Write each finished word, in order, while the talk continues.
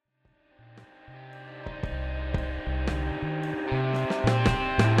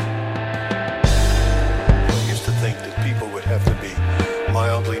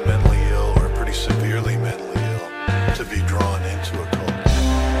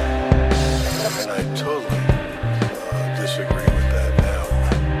totally disagree with that now.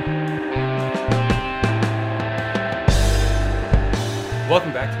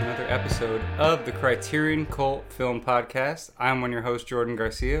 Welcome back to another episode of the Criterion Cult Film Podcast. I'm one of your hosts, Jordan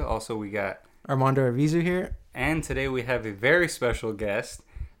Garcia. Also, we got Armando Arvizu here. And today we have a very special guest.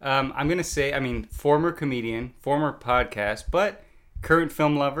 I'm going to say, former comedian, former podcast, but current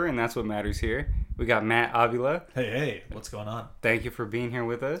film lover, and that's what matters here. We got Matt Avila. Hey, what's going on? Thank you for being here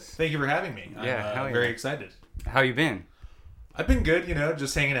with us. Thank you for having me. I'm very excited. How you been? I've been good,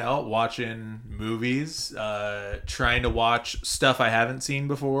 just hanging out, watching movies, trying to watch stuff I haven't seen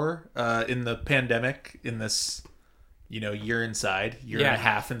before in the pandemic, in this, year and a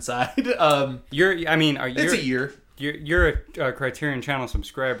half inside. It's a year. You're a Criterion Channel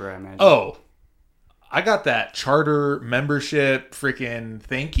subscriber, I imagine. Oh, I got that charter membership freaking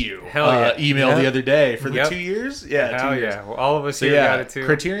thank you email the other day for the 2 years. Yeah, Hell 2 years. Yeah. Well, all of us here got it too.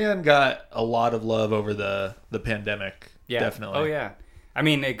 Criterion got a lot of love over the pandemic. Yeah. Definitely. Oh, yeah.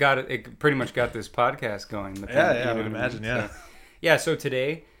 It pretty much got this podcast going. I would imagine, yeah. So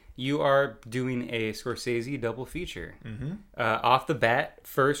today you are doing a Scorsese double feature. Mm-hmm. Off the bat,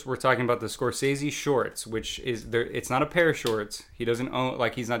 first we're talking about the Scorsese shorts, which is it's not a pair of shorts. He doesn't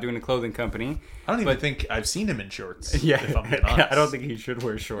own, he's not doing a clothing company. I don't even think I've seen him in shorts. Yeah, if I'm being honest. I don't think he should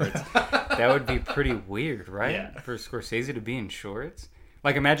wear shorts. That would be pretty weird, right? Yeah. For Scorsese to be in shorts.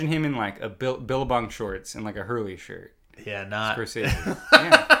 Imagine him in a Billabong shorts and a Hurley shirt. Yeah, not Scorsese.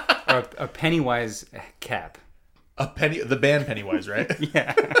 Yeah. Or a Pennywise cap. The band Pennywise, right?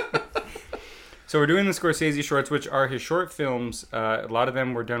 Yeah. So we're doing the Scorsese shorts, which are his short films. A lot of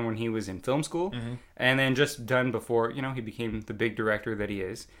them were done when he was in film school, and then just done before, he became the big director that he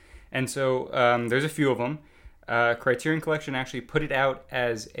is. And so there's a few of them. Criterion Collection actually put it out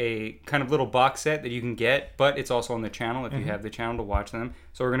as a kind of little box set that you can get, but it's also on the channel if you have the channel to watch them.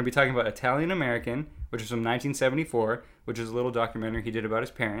 So we're going to be talking about Italian American, which is from 1974, which is a little documentary he did about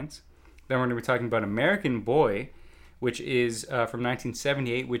his parents. Then we're going to be talking about American Boy, which is from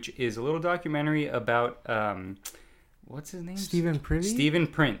 1978, which is a little documentary about, what's his name? Stephen Privy? Stephen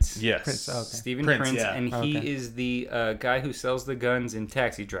Prince. Yes. Prince, okay. Stephen Prince, Prince, yeah. and he is the guy who sells the guns in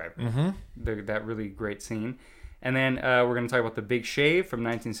Taxi Driver. Mm-hmm. That really great scene. And then we're going to talk about The Big Shave from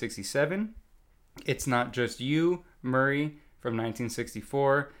 1967. It's Not Just You, Murray from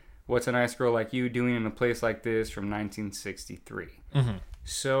 1964. What's a Nice Girl Like You Doing in a Place Like This from 1963. Mm-hmm.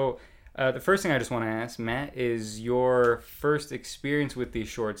 So the first thing I just want to ask, Matt, is your first experience with these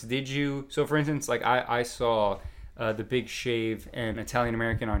shorts. Did you... So, for instance, I saw The Big Shave and Italian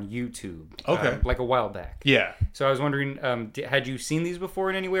American on YouTube. Okay. A while back. Yeah. So I was wondering, had you seen these before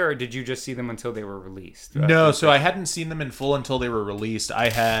in anywhere, or did you just see them until they were released? No, so I hadn't seen them in full until they were released. I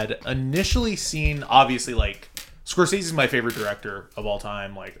had initially seen, obviously, Scorsese is my favorite director of all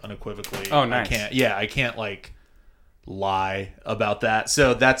time, unequivocally. Oh, nice. I can't lie about that.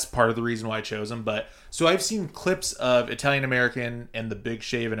 So that's part of the reason why I chose him. But so I've seen clips of Italian American and The Big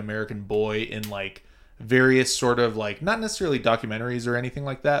Shave and American Boy in various sort of not necessarily documentaries or anything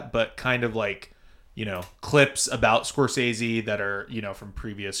like that, but kind of clips about Scorsese that are, from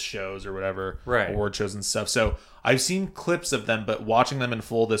previous shows or whatever, right, award shows and stuff. So I've seen clips of them, but watching them in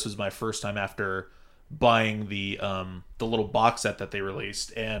full, this was my first time after buying the little box set that they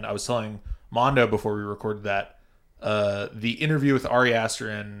released. And I was telling Mondo before we recorded that the interview with Ari Aster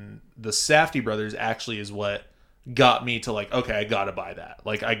and the Safdie brothers actually is what got me to okay, I gotta buy that.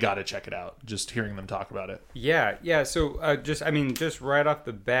 I gotta check it out. Just hearing them talk about it. Yeah. So just right off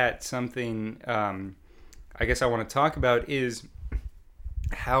the bat, something I guess I want to talk about is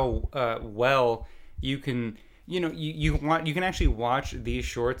how well you can you can actually watch these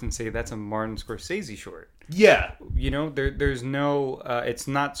shorts and say that's a Martin Scorsese short. Yeah. There's no it's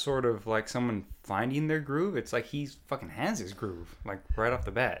not sort of someone finding their groove. It's he fucking has his groove right off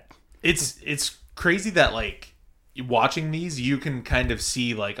the bat. It's crazy that watching these, you can kind of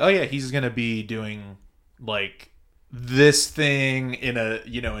see oh yeah, he's gonna be doing this thing in a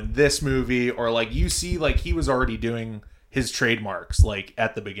in this movie, or you see he was already doing his trademarks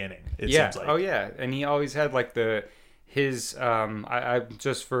at the beginning. It seems like. Oh yeah, and he always had his I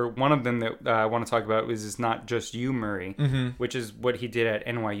just for one of them that I want to talk about is Not Just You, Murray, which is what he did at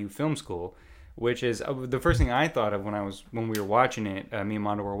NYU Film School, which is the first thing I thought of when we were watching it. Me and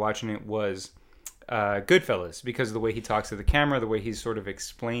Mondo were watching it was Goodfellas, because of the way he talks to the camera, the way he's sort of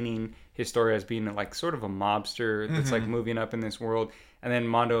explaining his story as being sort of a mobster that's moving up in this world. And then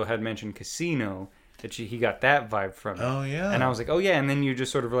Mondo had mentioned Casino, that he got that vibe from it. Oh yeah. And I was like, oh yeah. And then you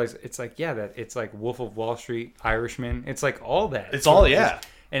just sort of realize it's it's Wolf of Wall Street, Irishman. It's all that. It's all, yeah.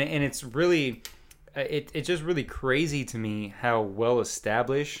 And it's really, it's just really crazy to me how well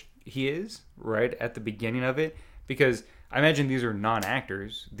established he is right at the beginning of it, because I imagine these are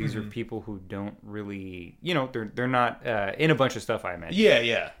non-actors. These are people who don't really, they're not in a bunch of stuff, I imagine.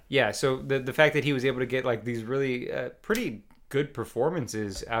 Yeah. Yeah, so the fact that he was able to get like these really pretty good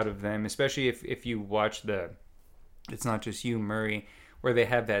performances out of them, especially if you watch It's Not Just You, Murray, where they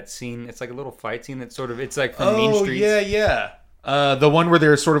have that scene. It's like a little fight scene that's sort of, it's like from Mean Streets. Yeah. The one where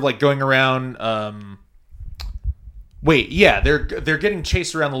they're sort of like going around. They're getting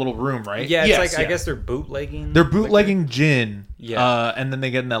chased around the little room, right? Yeah, it's I guess they're bootlegging. They're bootlegging gin. Yeah. And then they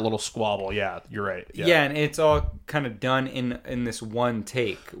get in that little squabble. Yeah, you're right. Yeah, and it's all kind of done in this one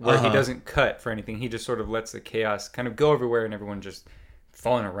take where he doesn't cut for anything. He just sort of lets the chaos kind of go everywhere and everyone just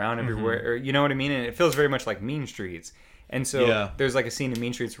falling around everywhere. Or, you know what I mean? And it feels very much like Mean Streets. And so there's like a scene in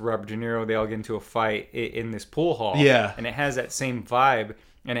Mean Streets where Robert De Niro, they all get into a fight in this pool hall. Yeah. And it has that same vibe.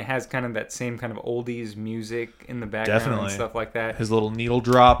 And it has kind of that same kind of oldies music in the background and stuff like that. His little needle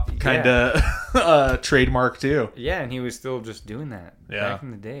drop kind of trademark too. Yeah, and he was still just doing that back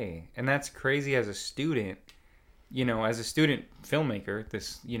in the day. And that's crazy as a student, as a student filmmaker,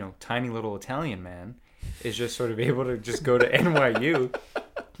 this, tiny little Italian man is just sort of able to just go to NYU.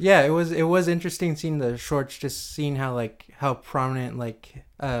 Yeah, it was interesting seeing the shorts, just seeing how prominent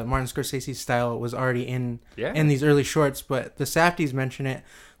Martin Scorsese's style was already in these early shorts. But the Safdies mention it,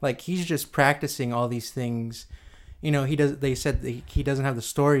 like he's just practicing all these things. They said that he doesn't have the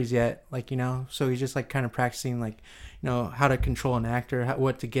stories yet, so he's just like kind of practicing how to control an actor,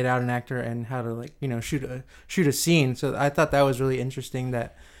 what to get out an actor, and how to shoot a scene. So I thought that was really interesting,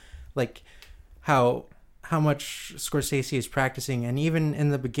 that how much Scorsese is practicing. And even in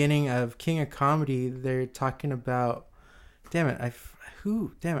the beginning of King of Comedy, they're talking about, I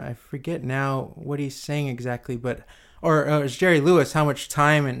forget now what he's saying exactly, but or it's Jerry Lewis, how much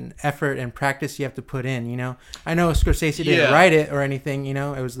time and effort and practice you have to put in. I know Scorsese didn't write it or anything.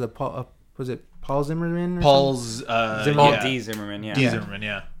 It was the was it Paul Zimmerman? Or Paul D. Zimmerman. Yeah. D. Zimmerman.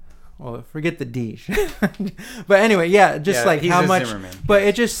 Yeah. Well, forget the D. But anyway, just how much. Zimmerman. But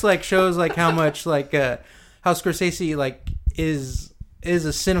it just shows how much how Scorsese is a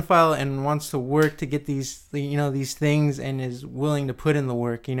cinephile and wants to work to get these these things, and is willing to put in the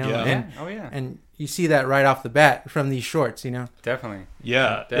work. And you see that right off the bat from these shorts. Definitely.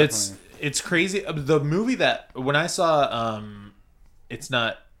 Yeah, definitely. It's crazy. The movie that when I saw, It's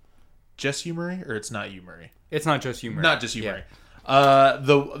Not Just You, Murray, or It's Not You, Murray. It's Not Just You, Murray. Not Just You, Murray.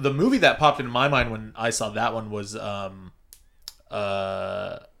 The movie that popped into my mind when I saw that one was Wolf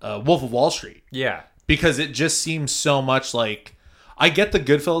of Wall Street. Yeah. Because it just seems so much like, I get the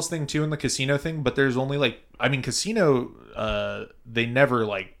Goodfellas thing too and the casino thing, but there's only Casino, they never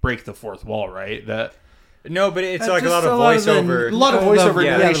break the fourth wall, right? No, but it's a lot of voiceover. A lot of voiceover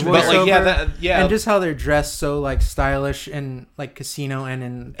narration, and just how they're dressed so stylish in Casino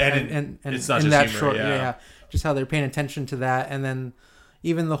and it's not in just that humor, short, just how they're paying attention to that. And then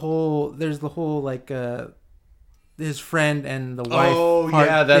even there's the whole his friend and the wife. Oh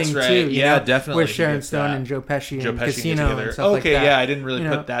yeah, that's thing right. Too, definitely. With Sharon Stone and Joe Pesci and Casino and stuff okay, like that. Yeah, I didn't really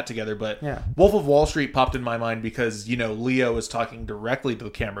put that together, but Wolf of Wall Street popped in my mind because Leo was talking directly to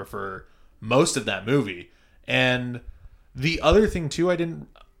the camera for most of that movie. And the other thing too,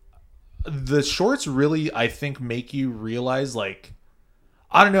 the shorts really, I think, make you realize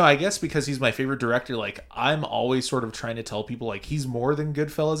I don't know, I guess because he's my favorite director, I'm always sort of trying to tell people, he's more than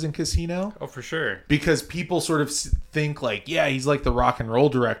Goodfellas and Casino. Oh, for sure. Because people sort of think, he's the rock and roll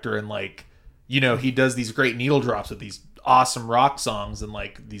director, and, he does these great needle drops with these awesome rock songs and,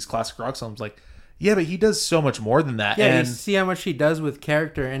 these classic rock songs. Yeah, but he does so much more than that. Yeah, and you see how much he does with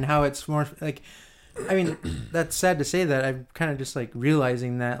character and how it's more, I mean, that's sad to say that. I'm kind of just,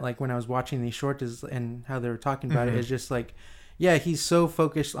 realizing that, when I was watching these shorts and how they were talking about it, is just, yeah, he's so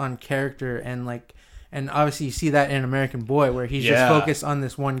focused on character and and obviously you see that in American Boy where he's just focused on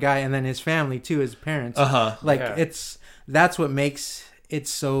this one guy, and then his family too, his parents. That's what makes it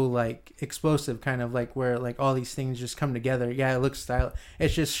so explosive, kind of where all these things just come together. Yeah, it looks stylish.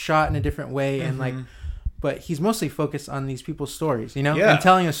 It's just shot in a different way, and but he's mostly focused on these people's stories, and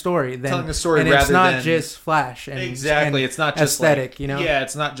telling a story. And it's not just flash. And, exactly, and it's not just aesthetic. Yeah,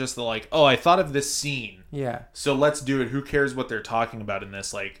 it's not just the I thought of this scene. Yeah. So let's do it. Who cares what they're talking about in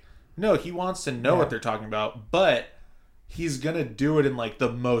this? No, he wants to know what they're talking about, but he's gonna do it in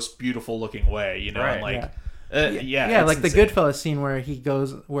the most beautiful looking way, Right. And the Goodfellas scene where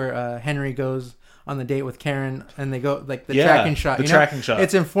Henry goes on the date with Karen, and they go tracking shot. Tracking shot.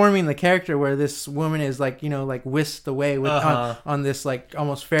 It's informing the character where this woman is whisked away with on this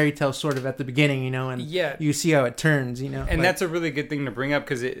almost fairy tale sort of at the beginning, and you see how it turns, And that's a really good thing to bring up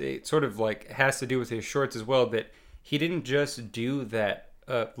because it sort of has to do with his shorts as well. That he didn't just do that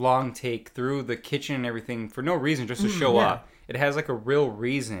long take through the kitchen and everything for no reason, just to show yeah. up. It has like a real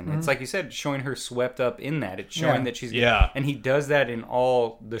reason. It's like you said, showing her swept up in that. It's showing Yeah. that she's and he does that in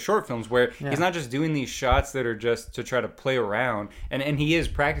all the short films where he's not just doing these shots that are just to try to play around. And he is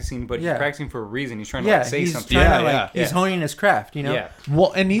practicing, but he's practicing for a reason. He's trying to like, say he's something. trying to, Yeah, like, he's honing his craft, you know. Yeah.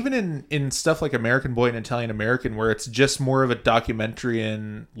 Well, and even in stuff like American Boy and Italian American, where it's just more of a documentary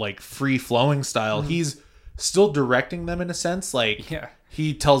and like free flowing style, he's still directing them in a sense. Like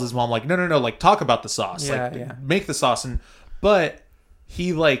he tells his mom, like, no, like talk about the sauce, make the sauce, but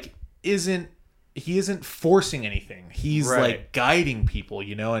he like isn't forcing anything. He's like guiding people,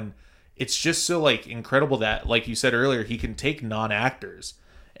 you know, and it's just so like incredible that, like you said earlier, he can take non-actors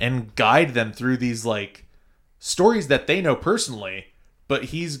and guide them through these like stories that they know personally, but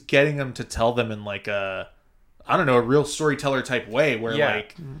he's getting them to tell them in like a real storyteller type way where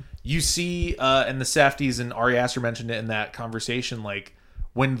like you see and the Safdies and Ari Aster mentioned it in that conversation, like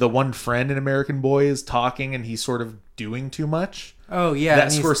when the one friend in American Boy is talking and he's sort of doing too much. Oh yeah, that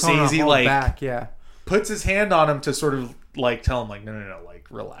and he's Scorsese throwing a whole like back, puts his hand on him to sort of like tell him like no, like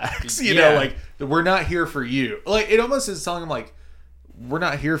relax, you know, like we're not here for you. Like it almost is telling him like we're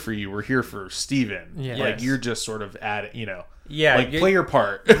not here for you, we're here for Steven. Like you're just sort of at it, you know. Like play your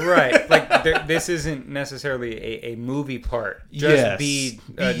part. Right. Like this isn't necessarily a movie part. Just be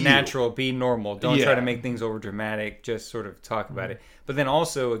natural, be normal. Don't try to make things over dramatic. Just sort of talk about it. But then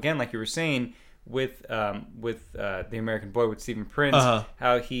also, again, like you were saying, with the American Boy with Stephen Prince,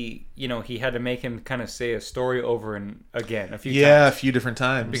 how he had to make him kind of say a story over and again a few times. A few different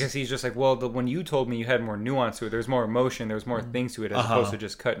times, because he's just like, well, when you told me, you had more nuance to it. There's more emotion. There's more things to it as opposed to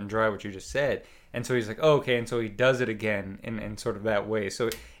just cut and dry what you just said. And so he's like, oh, okay, and so he does it again in sort of that way. So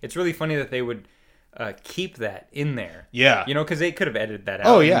it's really funny that they would keep that in there. Yeah. You know, because they could have edited that out.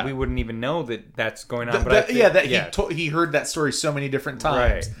 Oh, yeah. And we wouldn't even know that that's going on. But he heard that story so many different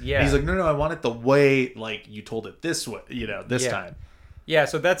times. Right. Yeah. And he's like, no, I want it the way, like, you told it this way, you know, this time. Yeah,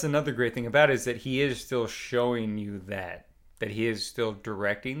 so that's another great thing about it is that he is still showing you that he is still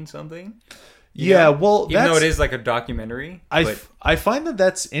directing something. You know? Well, even though it is like a documentary. I find that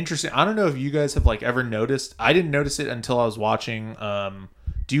that's interesting. I don't know if you guys have like ever noticed. I didn't notice it until I was watching.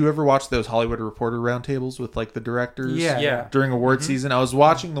 Do you ever watch those Hollywood Reporter roundtables with like the directors? Yeah. During award season, I was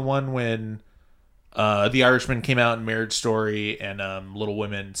watching the one when The Irishman came out, and Marriage Story, and Little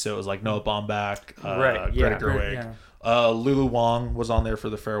Women. So it was like Noah Baumbach, Greta Gerwig. Yeah. Lulu Wang was on there for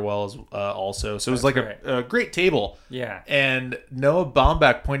the farewells also. So it was like a great table. Yeah. And Noah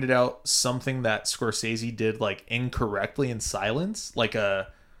Baumbach pointed out something that Scorsese did like incorrectly in silence, like a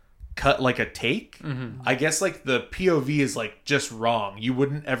cut, like a take. Mm-hmm. I guess like the POV is like just wrong. You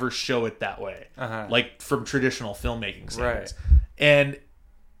wouldn't ever show it that way, like from traditional filmmaking standards. Right. And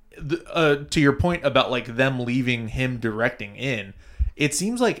to your point about like them leaving him directing in, it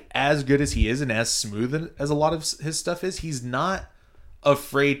seems like as good as he is and as smooth as a lot of his stuff is, he's not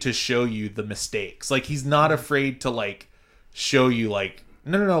afraid to show you the mistakes. Like he's not afraid to like show you like,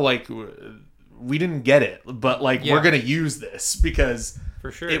 no, like we didn't get it, but like we're going to use this because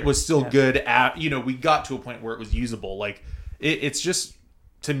for sure it was still good at, you know, we got to a point where it was usable. Like it's just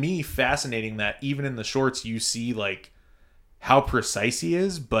to me fascinating that even in the shorts you see like how precise he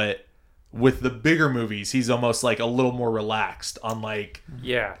is, but with the bigger movies, he's almost like a little more relaxed on like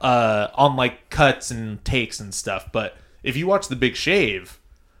on like cuts and takes and stuff. But if you watch The Big Shave,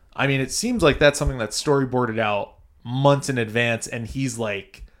 I mean, it seems like that's something that's storyboarded out months in advance, and he's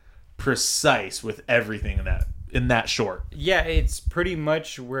like precise with everything in that short. Yeah, it's pretty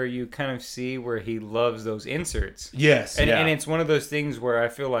much where you kind of see where he loves those inserts. Yes, and it's one of those things where I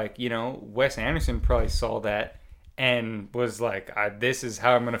feel like, you know, Wes Anderson probably saw that and was like, this is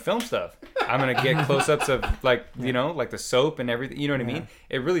how I'm going to film stuff. I'm going to get close-ups of, like, you know, like the soap and everything. You know what I mean?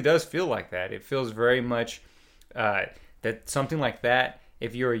 It really does feel like that. It feels very much that something like that,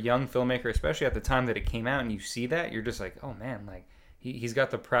 if you're a young filmmaker, especially at the time that it came out, and you see that, you're just like, oh, man, like, he's got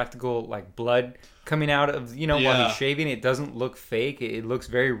the practical, like, blood coming out of, you know, while he's shaving. It doesn't look fake. It looks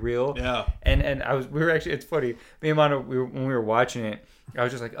very real. Yeah. And we were actually, it's funny. Me and Mono, when we were watching it, I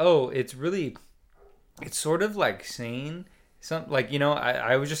was just like, oh, it's sort of like saying something, like, you know,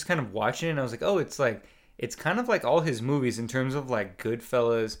 I was just kind of watching it and I was like, oh, it's kind of like all his movies in terms of like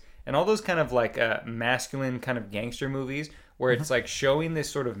Goodfellas and all those kind of like masculine kind of gangster movies where it's like showing this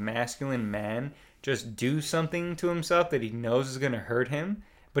sort of masculine man just do something to himself that he knows is going to hurt him,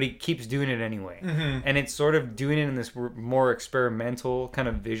 but he keeps doing it anyway. Mm-hmm. And it's sort of doing it in this more experimental kind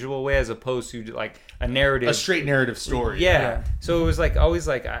of visual way as opposed to like a narrative. A straight narrative story. Yeah. So it was like always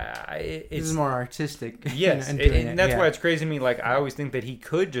like, it's more artistic. Yes. And that's why it's crazy to me. Like I always think that he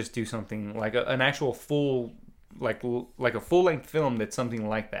could just do something like an actual full like a full length film that's something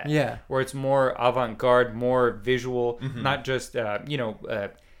like that. Yeah. Where it's more avant garde, more visual, not just a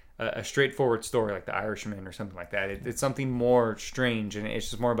straightforward story like The Irishman or something like that. It's something more strange, and it's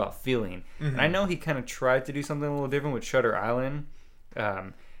just more about feeling. And I know he kind of tried to do something a little different with Shutter Island.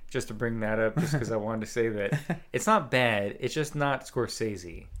 Just to bring that up, just because I wanted to say that it's not bad. It's just not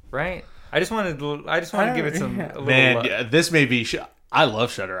Scorsese, right? I just wanted to give it some. A little Man, yeah, this may be. I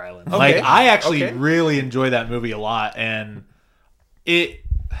love Shutter Island. Okay. Like, I actually Okay. really enjoy that movie a lot, and it's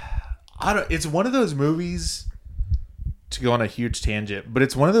one of those movies. To go on a huge tangent, but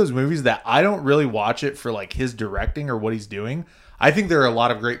it's one of those movies that I don't really watch it for like his directing or what he's doing. I think there are a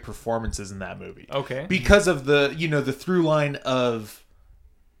lot of great performances in that movie. Okay. Because of the the through line of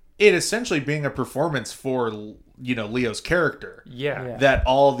it essentially being a performance for Leo's character. Yeah. That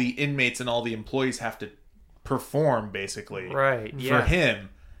all the inmates and all the employees have to perform basically Right. for Yeah. him.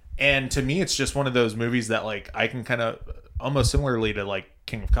 And to me, it's just one of those movies that like I can kind of almost similarly to like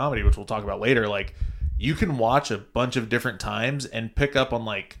King of Comedy, which we'll talk about later. Like you can watch a bunch of different times and pick up on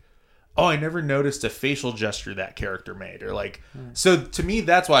like, oh, I never noticed a facial gesture that character made, or like. So to me,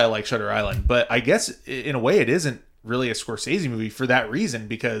 that's why I like Shutter Island. But I guess in a way, it isn't really a Scorsese movie for that reason,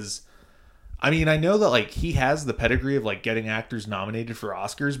 because I mean, I know that like he has the pedigree of like getting actors nominated for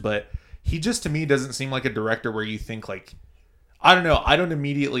Oscars, but he just to me doesn't seem like a director where you think like, I don't know, I don't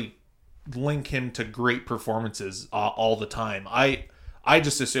immediately link him to great performances all the time. I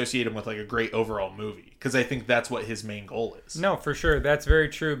just associate him with like a great overall movie, because I think that's what his main goal is. No, for sure. That's very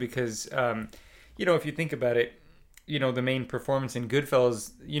true because, if you think about it, the main performance in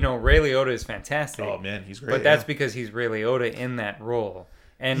Goodfellas, Ray Liotta is fantastic. Oh man, he's great. But that's because he's Ray Liotta in that role.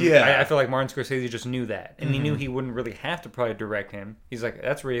 And Yeah. I feel like Martin Scorsese just knew that. And he knew he wouldn't really have to probably direct him. He's like,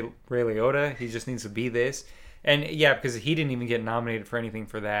 that's Ray Liotta. He just needs to be this. And yeah, because he didn't even get nominated for anything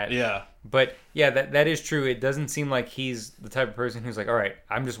for that. Yeah. But yeah, that is true. It doesn't seem like he's the type of person who's like, all right,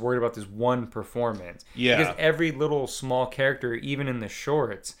 I'm just worried about this one performance. Yeah. Because every little small character, even in the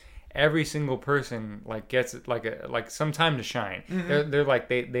shorts, every single person like gets like some time to shine. They're like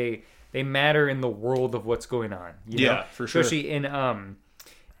they matter in the world of what's going on. You know? For sure. Especially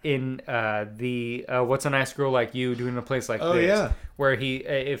in the What's a Nice Girl Like You, doing a place like this. Yeah. Where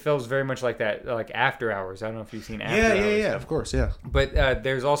it feels very much like that, like After Hours. I don't know if you've seen After Yeah, Hours. yeah, of course, yeah. But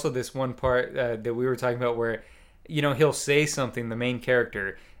there's also this one part that we were talking about where, he'll say something, the main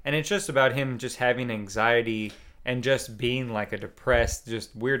character, and it's just about him just having anxiety and just being like a depressed,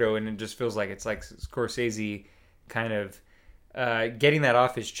 just weirdo, and it just feels like it's like Scorsese kind of getting that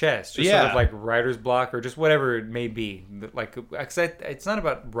off his chest, just sort of like writer's block or just whatever it may be. Like, cause it's not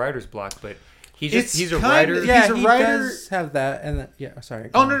about writer's block, but he's a writer. Yeah, He's a he writer. does have that, and sorry.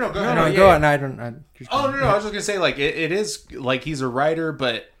 Oh, no, go ahead. No, yeah, go yeah. on. I don't. Oh, no, I was just gonna say like it is like he's a writer,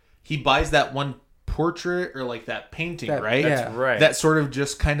 but he buys that one portrait or like that painting, right? That's right. That sort of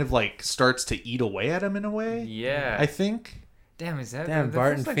just kind of like starts to eat away at him in a way. Yeah. I think. Damn, is that Damn, that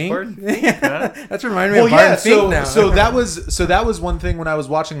Barton feels like Fink. Barton Fink, huh? That's reminding me of Barton Fink now. so that was one thing when I was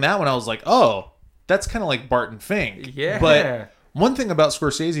watching that one. I was like, oh, that's kind of like Barton Fink. Yeah. But one thing about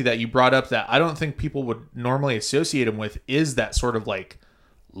Scorsese that you brought up that I don't think people would normally associate him with is that sort of like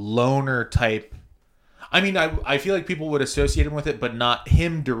loner type. I mean, I feel like people would associate him with it, but not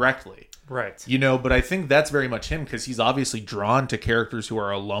him directly. Right. But I think that's very much him because he's obviously drawn to characters who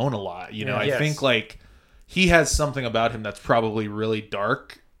are alone a lot. I Yes. think like he has something about him that's probably really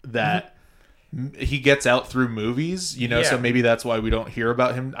dark that he gets out through movies, Yeah. so maybe that's why we don't hear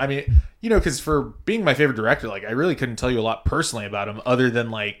about him. I mean, because for being my favorite director, like I really couldn't tell you a lot personally about him other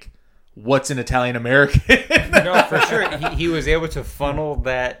than like what's an Italian American. No, for sure. He was able to funnel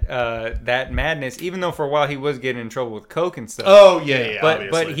that madness, even though for a while he was getting in trouble with coke and stuff. Oh yeah,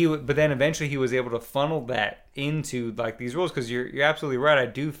 But then eventually he was able to funnel that into like these roles, because you're absolutely right. I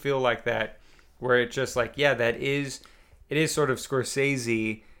do feel like that, where it's just like, yeah, it is sort of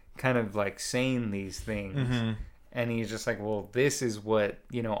Scorsese kind of like saying these things. And he's just like, well, this is what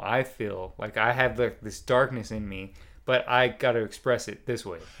I feel like. I have this darkness in me, but I got to express it this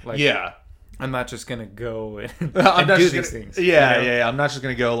way. Like, yeah. I'm not just gonna go and, I'm not do just these gonna, things. Yeah. I'm not just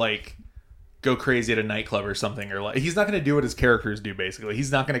gonna go crazy at a nightclub or something, or like he's not gonna do what his characters do. Basically,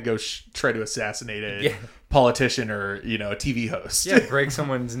 he's not gonna go try to assassinate a politician or a TV host. Yeah, break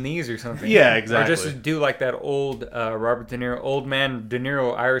someone's knees or something. Yeah, exactly. Or just do like that old Robert De Niro, old man De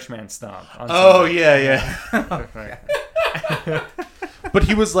Niro Irishman stomp. On Oh somebody. yeah. But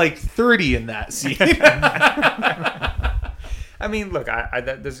he was like 30 in that scene. I mean, look,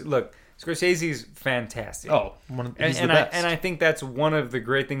 look, Scorsese's fantastic. Oh, he's the best. I think that's one of the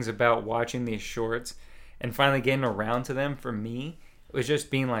great things about watching these shorts and finally getting around to them. For me, was just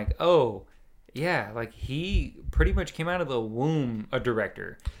being like, oh, Yeah, like he pretty much came out of the womb a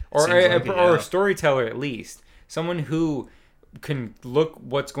director, or Seems like it, or yeah. a storyteller at least. Someone who can look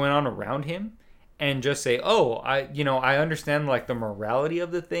what's going on around him and just say, "Oh, I understand like the morality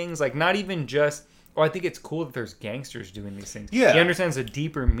of the things." Like not even just, "Oh, I think it's cool that there's gangsters doing these things." Yeah. He understands the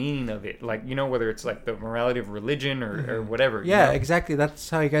deeper meaning of it, like whether it's like the morality of religion or whatever. Yeah, you know? exactly. That's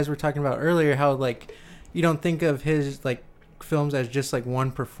how you guys were talking about earlier. How like you don't think of his like films as just like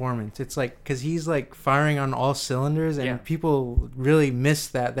one performance. It's like because he's like firing on all cylinders, and Yeah. people really miss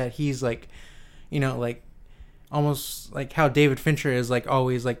that he's like, like almost like how David Fincher is like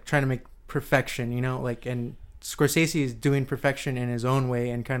always like trying to make perfection. Like and Scorsese is doing perfection in his own way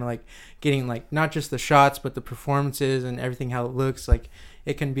and kind of like getting like not just the shots but the performances and everything how it looks like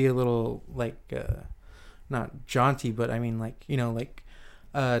it can be a little like not jaunty but I mean like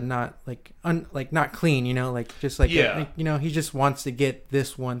not like not clean like just like Yeah. he just wants to get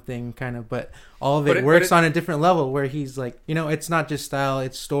this one thing kind of but all of But it it- works but it- on a different level where he's like it's not just style,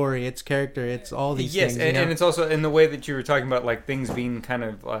 it's story, it's character, it's all these Yes, things and it's also in the way that you were talking about, like things being kind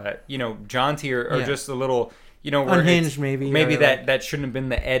of, jaunty or Yeah. just a little, where Unhinged, it's- maybe, maybe or, that like- that shouldn't have been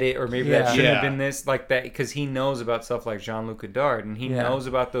the edit, or maybe Yeah. that shouldn't have Yeah. been this, like that, because he knows about stuff like Jean-Luc Godard, and he Yeah. knows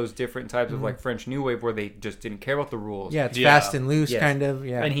about those different types of like French New Wave where they just didn't care about the rules. yeah, it's Yeah. fast and loose Yes. kind of,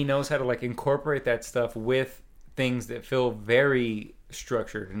 yeah. And he knows how to like incorporate that stuff with things that feel very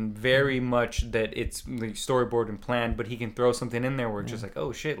structured and very much that it's like storyboard and planned, but he can throw something in there where it's just like,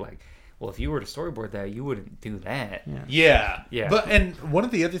 oh shit, like, well, if you were to storyboard that, you wouldn't do that. Yeah. Yeah. Yeah. But and one of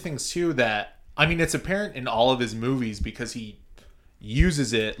the other things too that I mean it's apparent in all of his movies because he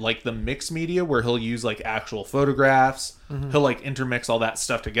uses it like the mixed media where he'll use like actual photographs. He'll like intermix all that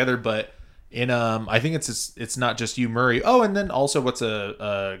stuff together, but in I think it's not just you Murray. Oh, and then also what's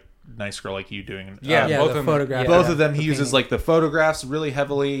a nice girl like you doing? Yeah, Yeah, both the of them. photograph. Both Yeah, of them he the uses painting. like the photographs really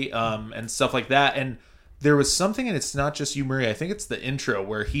heavily and stuff like that. And there was something, and it's not just you Murray, I think it's the intro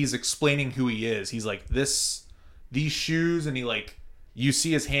where he's explaining who he is. He's like these shoes, and he like you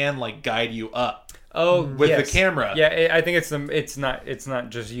see his hand like guide you up Oh, with yes. the camera. Yeah, I think it's not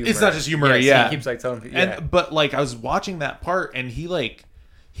just you. It's not just you, Murray, yeah. He keeps like telling people. And but like I was watching that part, and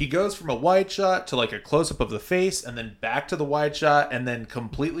he goes from a wide shot to like a close up of the face, and then back to the wide shot, and then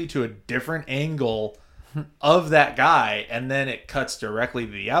completely to a different angle of that guy, and then it cuts directly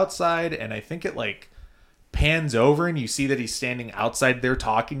to the outside, and I think it like pans over, and you see that he's standing outside there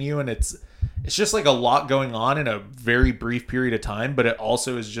talking to you, and it's just like a lot going on in a very brief period of time, but it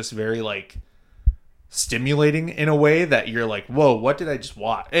also is just very like stimulating in a way that you're like, whoa, what did I just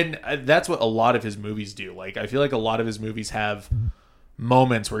watch? And that's what a lot of his movies do. Like, I feel like a lot of his movies have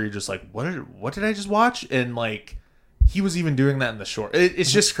moments where you're just like, what did I just watch? And like, he was even doing that in the short.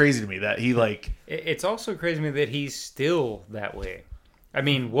 It's just crazy to me that he like, It's also crazy to me that he's still that way. I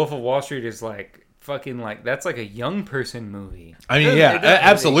mean, Wolf of Wall Street is like fucking like that's like a young person movie. I mean, It yeah, doesn't-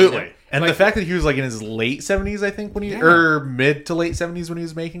 absolutely. you know, And like- the fact that he was like in his late 70s, I think, when he, Yeah. or mid to late 70s when he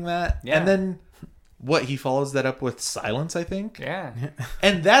was making that. Yeah. And then what, he follows that up with Silence, I think. Yeah,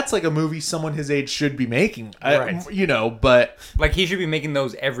 And that's like a movie someone his age should be making, Right. But like he should be making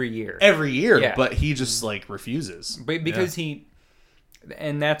those every year. every year, Yeah. but he just like refuses. But because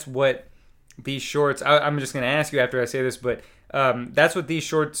and that's what these shorts. I'm just going to ask you after I say this, but that's what these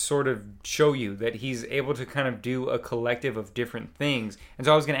shorts sort of show you, that he's able to kind of do a collective of different things. And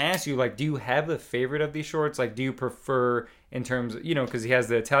so I was going to ask you, like, do you have a favorite of these shorts? Like, do you prefer in terms of, because he has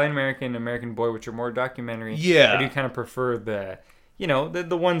the Italian American Boy, which are more documentary. Yeah. Or do you kind of prefer the,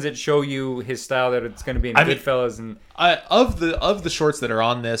 the ones that show you his style, that it's going to be in I mean, Goodfellas and Of the shorts that are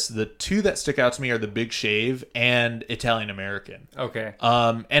on this, the two that stick out to me are The Big Shave and Italian American. okay.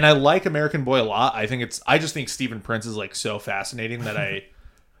 And I like American Boy a lot. I just think Stephen Prince is like so fascinating that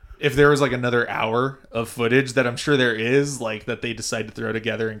if there was like another hour of footage that I'm sure there is, like that they decide to throw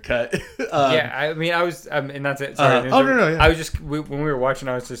together and cut. Yeah, I mean, I was, and that's it. Sorry. no, yeah. I was just when we were watching,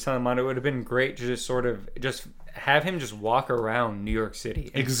 I was just telling Mondo it would have been great to just sort of just have him just walk around New York City,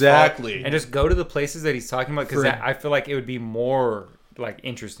 and Exactly. talk, and just go to the places that he's talking about, because I feel like it would be more like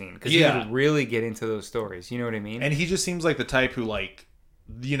interesting, because he would really get into those stories. You know what I mean? And he just seems like the type who like,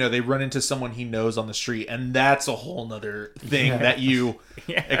 they run into someone he knows on the street, and that's a whole nother thing that you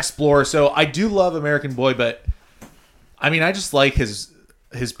explore. So I do love American Boy, but I mean, I just like his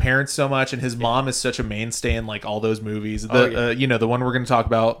parents so much, and his mom is such a mainstay in like all those movies. The the one we're going to talk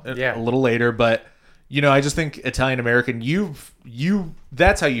about a little later, but I just think Italian American,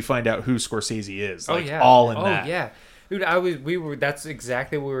 that's how you find out who Scorsese is. Like, all in that. Oh yeah. Dude, that's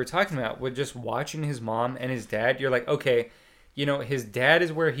exactly what we were talking about. With just watching his mom and his dad, you're like, okay, his dad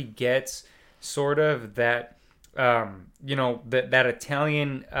is where he gets sort of that you know, that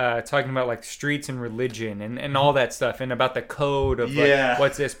Italian talking about like streets and religion and all that stuff, and about the code of like,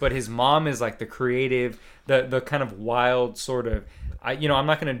 what's this. But his mom is like the creative, the kind of wild sort of. I'm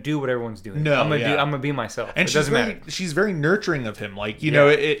not gonna do what everyone's doing. No, I'm gonna be myself. And it doesn't matter. She's very nurturing of him. Like, you know,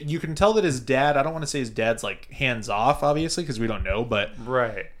 you can tell that his dad. I don't want to say his dad's like hands off, obviously, because we don't know. But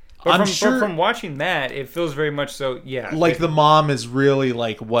right. But I'm sure from watching that, it feels very much so. Yeah. Like the mom is really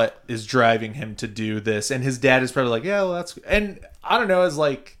like what is driving him to do this, and his dad is probably like, yeah, well, that's. And I don't know, is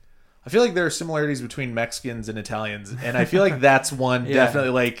like. I feel like there are similarities between Mexicans and Italians, and I feel like that's one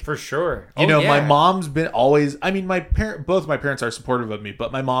definitely like for sure. You know, my mom's been always. I mean, both my parents are supportive of me,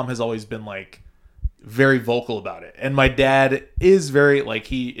 but my mom has always been like very vocal about it, and my dad is very like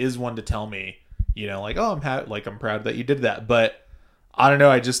he is one to tell me, you know, like I'm proud that you did that, but. I don't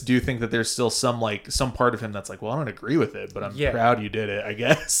know. I just do think that there's still some part of him that's like, well, I don't agree with it, but I'm proud you did it. I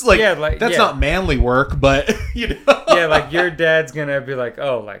guess that's not manly work, but you know, like your dad's gonna be like,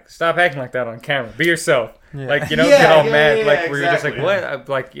 oh, like stop acting like that on camera, be yourself, like get all mad, like where you're just like, what,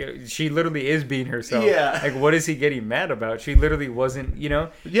 like she literally is being herself, like what is he getting mad about? She literally wasn't, you know,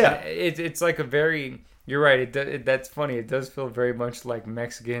 it's like a very. You're right. That's funny. It does feel very much like a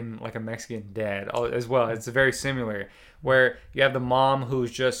Mexican dad as well. It's very similar, where you have the mom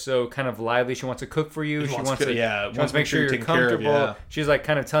who's just so kind of lively. She wants to cook for you. She wants to make sure you're comfortable. She's like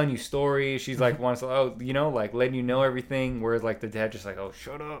kind of telling you stories. She's like wants to, like letting you know everything. Whereas like the dad just like, oh,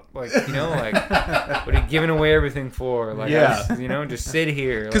 shut up, like like what are you giving away everything for? Like just sit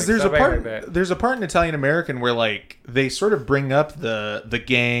here. Because there's a part in Italian American where like they sort of bring up the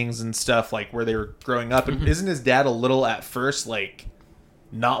gangs and stuff, like where they were growing up. And isn't his dad a little at first like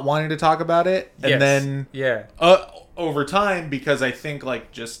not wanting to talk about it, and then over time, because I think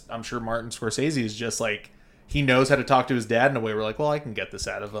like I'm sure Martin Scorsese is just like he knows how to talk to his dad in a way where like, well, I can get this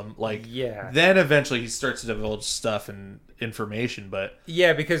out of him. Like, then eventually he starts to divulge stuff and information. But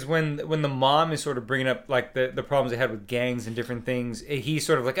because when the mom is sort of bringing up like the problems they had with gangs and different things, he's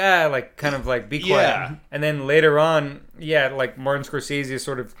sort of like like kind of like be quiet. And then later on, like Martin Scorsese is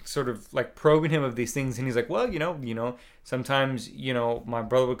sort of like probing him of these things, and he's like, well, you know, sometimes my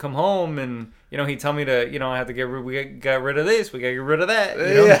brother would come home and he'd tell me to I have to we got rid of this, we got to get rid of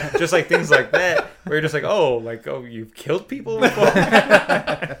that, just like things like that, where you're just like, oh, you've killed people before.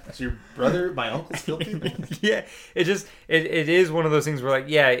 So your brother, my uncle's killed people. It is one of those things where like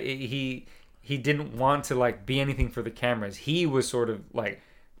he didn't want to like be anything for the cameras. He was sort of like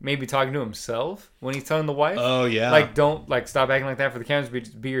maybe talking to himself when he's telling the wife. Oh yeah, like don't like stop acting like that for the cameras.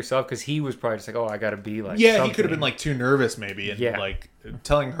 Be yourself, because he was probably just like, oh, I gotta be like. Yeah, something. He could have been like too nervous maybe, and like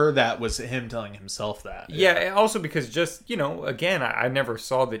telling her that was him telling himself that. Yeah, also because just again, I never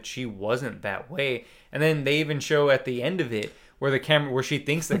saw that she wasn't that way, and then they even show at the end of it. Where she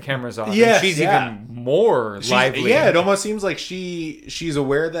thinks the camera's off, and she's even more lively. Yeah, it almost seems like she's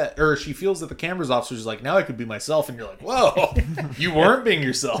aware that, or she feels that the camera's off, so she's like, now I could be myself, and you're like, whoa, you weren't being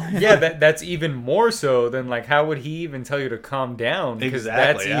yourself. Yeah, that's even more so than like, how would he even tell you to calm down? Because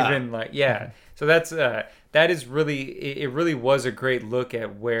that's even like, so that's that is really, it really was a great look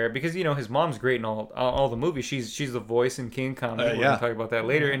at where, because his mom's great in all the movies. She's the voice in King Kong. We're gonna talk about that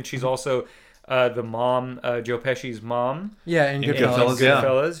later, and she's also. The mom, Joe Pesci's mom. Yeah, in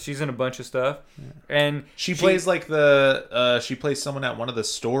Goodfellas. She's in a bunch of stuff. And she plays like she plays someone at one of the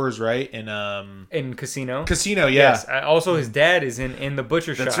stores, right? In Casino. Casino, yeah. Yes. Also, his dad is in the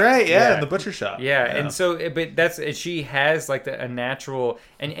butcher shop. That's right, in the butcher shop. Yeah, and so, but she has like a natural,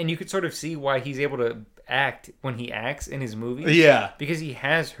 and you could sort of see why he's able to act when he acts in his movies. Yeah, because he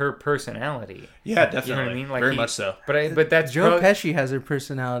has her personality. Yeah, definitely. You know what I mean? Like very much so. But that's Joe Pesci has her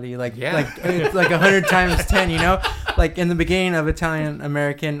personality. Like it's like 100 times 10. Like in the beginning of Italian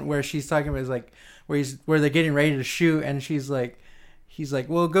American, where she's talking about is like where they're getting ready to shoot, and he's like,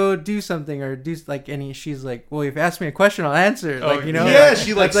 well, go do something or do like, and she's like, well, if you ask me a question, I'll answer. Like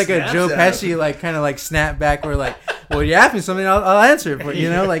she like it's like a Joe Pesci like kind of like snap back, where like, well, you ask me something, I'll answer it. But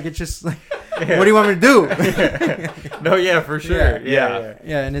like it's just like. What do you want me to do? No, yeah, for sure. Yeah,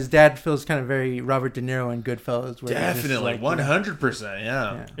 and his dad feels kind of very Robert De Niro in Goodfellas. Where definitely, 100%.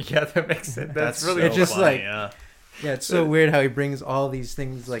 Yeah, that makes sense. That's really. It's just funny, like, it's so weird how he brings all these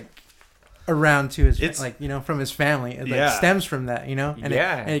things like around to his from his family. It stems from that,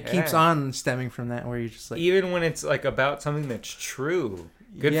 and it keeps on stemming from that. Where you're just like, even when it's like about something that's true.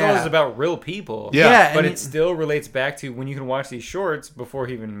 Goodfellas is about real people. But it still relates back to when you can watch these shorts before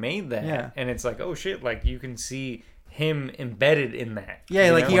he even made that. Yeah. And it's like, oh shit, like you can see him embedded in that.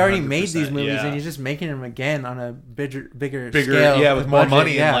 Yeah, like he already made these movies and he's just making them again on a bigger scale. Yeah, with more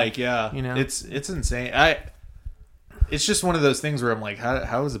budget. money and it's insane. it's just one of those things where I'm like,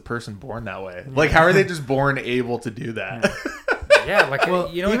 how is a person born that way? Like, how are they just born able to do that? Yeah, like Well,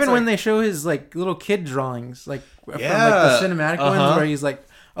 you know, even it's when like, they show his like little kid drawings, like from like Yeah. the cinematic Uh-huh. ones, where he's like,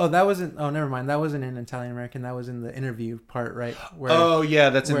 "Oh, that wasn't. Oh, never mind. That wasn't in Italian American. That was in the interview part, right?" Where, Oh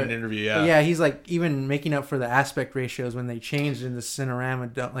yeah, that's in where- an interview. but Yeah. yeah, he's like even making up for the aspect ratios when they changed in the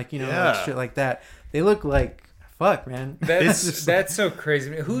Cinerama, like Yeah. like shit like that. They look like fuck, man. that's so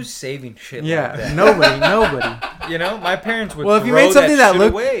crazy. Who's saving shit like Yeah, that? nobody. You know, my parents would Well, if you throw made something that that shit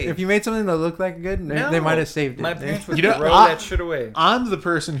looked, away. if you made something that looked like good, they No. might have saved it. My parents would You know, throw I- that shit away. I'm the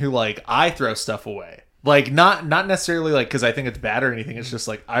person who like I throw stuff away. Like not necessarily like because I think it's bad or anything. It's just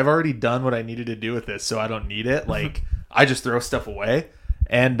like I've already done what I needed to do with this, so I don't need it. Like I just throw stuff away.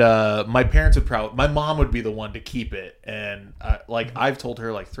 And my parents would probably, my mom would be the one to keep it. And like I've told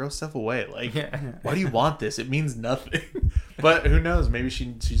her like throw stuff away. Like why do you want this? It means nothing. But who knows? Maybe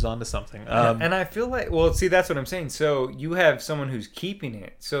she's onto something. And I feel like, well, see, that's what I'm saying. So you have someone who's keeping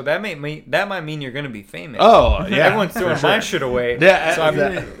it. So that might mean you're going to be famous. Oh yeah, Everyone's throwing for my sure. shit away. Yeah, So I'm, yeah.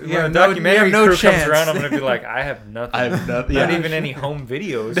 when Yeah, the no- documentary you have no crew chance. comes around, I'm going to be like, I have nothing. I have nothing. Not Yeah. even any home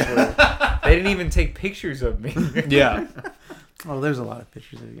videos. Where they didn't even take pictures of me. Yeah. Oh, there's a lot of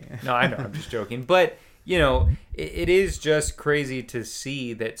pictures of you. No, I know. I'm just joking. But, you know, it is just crazy to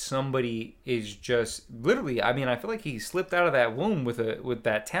see that somebody is just literally, I mean, I feel like he slipped out of that womb with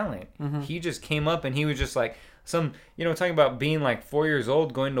that talent. He just came up and he was just like talking about being like 4 years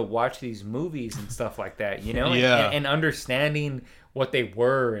old, going to watch these movies and stuff like that, you know, Yeah. and understanding what they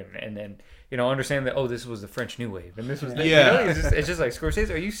were and then, you know, understanding that, oh, this was the French New Wave and this was that. Yeah. You know, it's just like,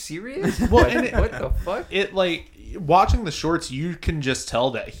 Scorsese, are you serious? Well, Like, and it- what the fuck? It like watching the shorts, you can just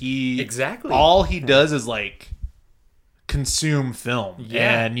tell that he Exactly. all he does is like consume film.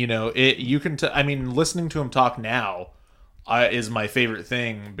 Yeah. And you know it. You can. I mean, listening to him talk now is my favorite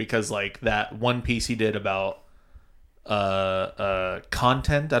thing because like that one piece he did about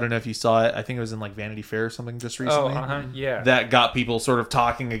content. I don't know if you saw it. I think it was in like Vanity Fair or something just recently. Yeah. That got people sort of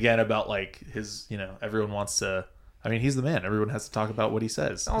talking again about like his. You know, everyone wants to. I mean, he's the man. Everyone has to talk about what he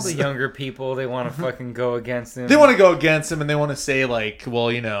says. All the younger people, they want to fucking go against him. They want to go against him and they want to say like,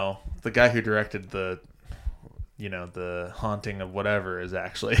 well, you know, the guy who directed the Haunting of whatever is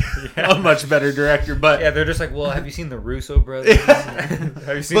actually a much better director. But Yeah, they're just like, well, have you seen the Russo brothers?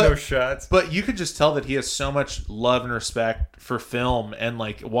 Have you seen But- those shots? but you could just tell that he has so much love and respect for film, and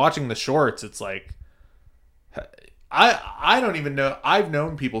like watching the shorts, it's like I don't even know. I've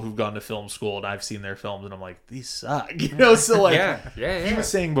known people who've gone to film school and I've seen their films and I'm like, these suck. You know, so like yeah. he was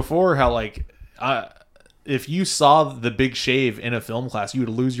saying before how like if you saw The Big Shave in a film class, you would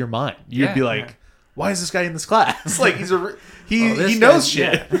lose your mind. You'd Yeah. be like, why is this guy in this class? Like he this knows guy's-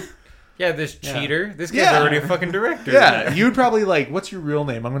 shit. yeah. Yeah, this cheater. This guy's Yeah. already a fucking director. Yeah, you would probably like, what's your real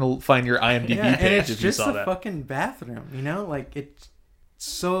name? I'm gonna find your IMDb Yeah, and page it's if you just saw a that. fucking bathroom, you know, like it's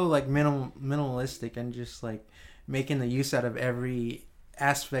so like minimalistic and just like making the use out of every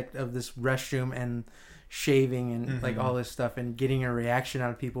aspect of this restroom and shaving and like all this stuff and getting a reaction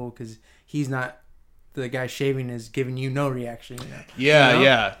out of people because he's not the guy shaving is giving you no reaction. You know? Yeah, You know?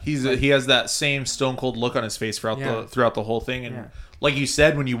 yeah. He has that same stone cold look on his face throughout Yeah. the whole thing, and Yeah. like you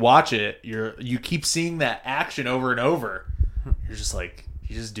said, when you watch it, you keep seeing that action over and over. You're just like,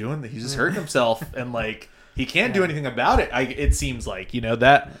 he's just doing he's just hurting himself, and like he can't do anything about it. It seems like, you know,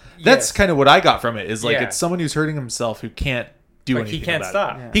 that's Yes. kind of what I got from it is like Yeah. it's someone who's hurting himself who can't do Like anything. he can't about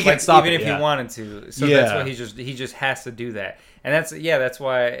stop. It. Yeah. He can't Like, stop even it, if yeah. he wanted to. So Yeah. that's why he just has to do that. And that's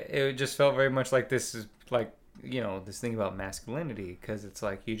why it just felt very much like this is like, you know, this thing about masculinity, because it's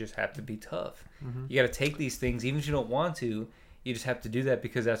like you just have to be tough. You got to take these things even if you don't want to. You just have to do that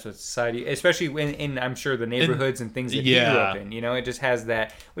because that's what society, especially in I'm sure the neighborhoods and things that he grew up in, you know, it just has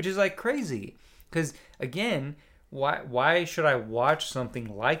that, which is like crazy. Because again, why should I watch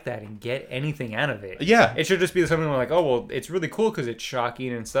something like that and get anything out of it? Yeah. It should just be something like, oh, well, it's really cool because it's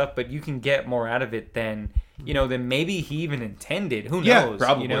shocking and stuff, but you can get more out of it than, you know, than maybe he even intended. Who knows? Yeah,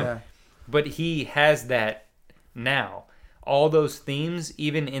 probably. You know? Yeah. But he has that now. All those themes,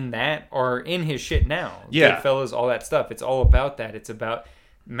 even in that, are in his shit now. Yeah. Goodfellas, all that stuff. It's all about that. It's about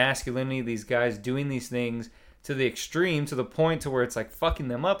masculinity, these guys doing these things to the extreme, to the point to where it's like fucking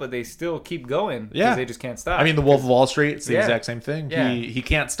them up, but they still keep going because Yeah. they just can't stop. I mean, the Wolf of Wall Street, it's the Yeah. exact same thing. Yeah. He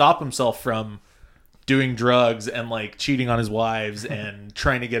can't stop himself from doing drugs and like cheating on his wives and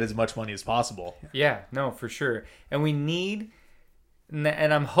trying to get as much money as possible. Yeah, no, for sure. And we need, and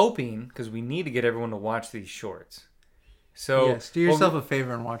I'm hoping, because we need to get everyone to watch these shorts. So yes, do yourself a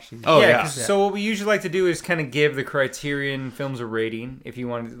favor and watch these. Oh, yeah. 'cause- So what we usually like to do is kind of give the Criterion films a rating. If you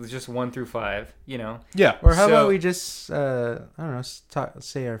want, just 1 through 5. You know, Yeah. Or how So- about we just I don't know,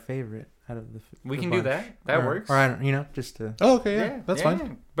 say our favorite out of the. we the can do bunch. that. That Or- works. Or I don't, just to. Oh, okay. Yeah. That's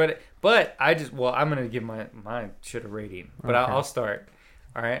fine. But I'm gonna give my shit a rating. But Okay. I'll start.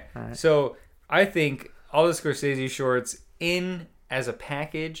 All right. All right. So I think all the Scorsese shorts in as a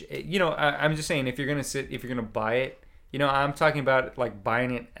package. I'm just saying if you're gonna buy it, I'm talking about like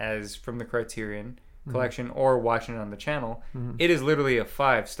buying it as from the Criterion collection or watching it on the channel. It is literally a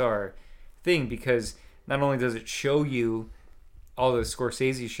 5-star thing because not only does it show you all the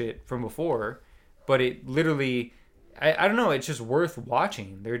Scorsese shit from before, but it literally, I don't know, it's just worth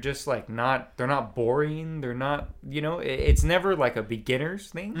watching. They're just like they're not boring. They're not, it's never like a beginner's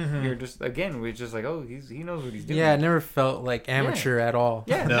thing. You're just, again, we're just like, oh, he knows what he's doing. Yeah, it never felt like amateur at all.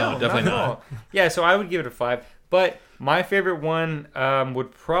 Yeah, No, definitely at all. Yeah, so I would give it a 5. But my favorite one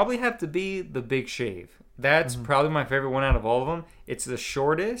would probably have to be The Big Shave. That's probably my favorite one out of all of them. It's the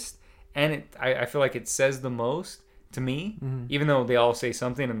shortest, and I feel like it says the most to me, even though they all say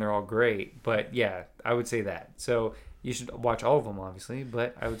something and they're all great. But yeah, I would say that. So you should watch all of them, obviously.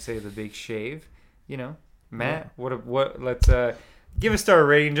 But I would say The Big Shave. Matt, what? Let's give a star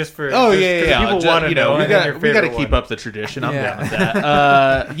rating just for. Oh, just, yeah. People want to know. We and then your got to favorite keep one. up the tradition. I'm Yeah. down with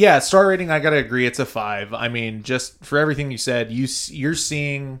that. Yeah, star rating, I got to agree. It's a 5. I mean, just for everything you said, you're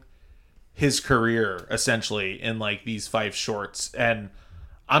seeing his career essentially in like these 5 shorts, and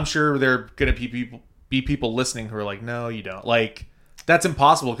I'm sure there are going to be people listening who are like, no, you don't. Like, that's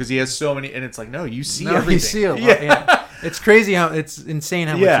impossible because he has so many, and it's like, no, you see everything. You see a lot. Yeah. Yeah. It's crazy it's insane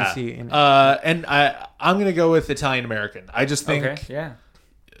how much you see. And I'm going to go with Italian American. I just think, Okay. Yeah.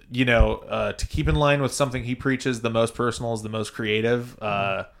 to keep in line with something he preaches, the most personal is the most creative.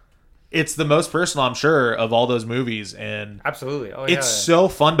 It's the most personal, I'm sure, of all those movies, and Absolutely. Oh, it's so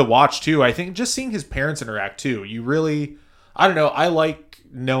fun to watch too. I think just seeing his parents interact too. You really, I don't know. I like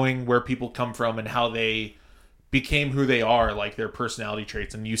knowing where people come from and how they became who they are, like their personality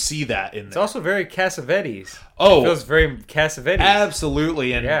traits, and you see that in It's there. also very Cassavetes. Oh. It feels very Cassavetes.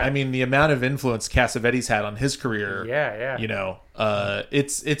 Absolutely, and Yeah. I mean the amount of influence Cassavetes had on his career. Yeah.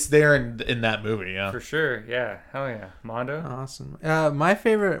 It's there in that movie. Yeah. For sure. Yeah. Hell yeah. Mondo. Awesome. My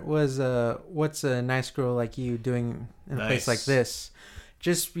favorite was What's a Nice Girl Like You Doing in a Place Nice. Like This,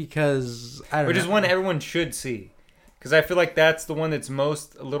 just because I don't Which know. is one everyone should see. Because I feel like that's the one that's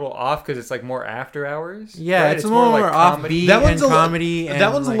most a little off because it's like more after hours. Yeah, right? it's a little more comedy. offbeat That one's and a comedy.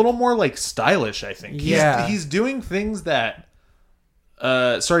 That one's like, a little more like stylish, I think. Yeah. He's doing things that.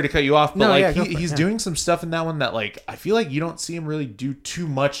 Sorry to cut you off, but No, like yeah, go for it, he's yeah. doing some stuff in that one that like I feel like you don't see him really do too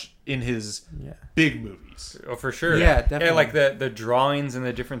much in his Yeah. big movies. Oh, for sure. Yeah, definitely. Yeah, like the drawings and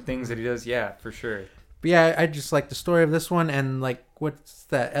the different things that he does. Yeah, for sure. But yeah, I just like the story of this one, and like what's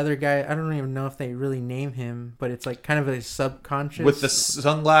that other guy? I don't even know if they really name him, but it's like kind of a subconscious With the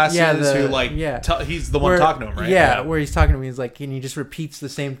sunglasses, Yeah, who like he's the one where- talking to him, right? Yeah, where he's talking to me, he's like, and he just repeats the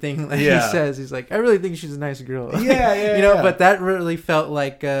same thing that Yeah. he says. He's like, I really think she's a nice girl. Yeah, you know. yeah. But that really felt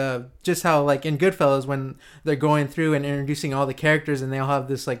like just how like in Goodfellas when they're going through and introducing all the characters and they all have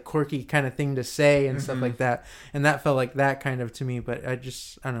this like quirky kind of thing to say and stuff like that, and that felt like that kind of to me. But I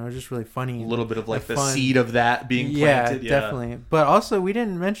don't know, it was just really funny. a little bit of like the fun. seed of that being planted. Yeah, definitely. But also, we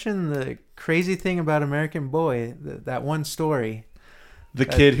didn't mention the crazy thing about American Boy, that one story. The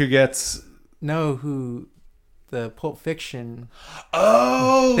kid who gets Who the Pulp Fiction.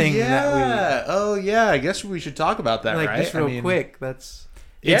 thing that oh yeah. I guess we should talk about that, Like right? just real quick. That's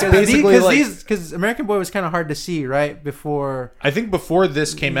It's Yeah. basically like because American Boy was kind of hard to see right before. I think before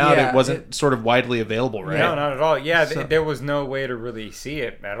this came out, Yeah, it wasn't sort of widely available, right? No, not at all. Yeah, So- there was no way to really see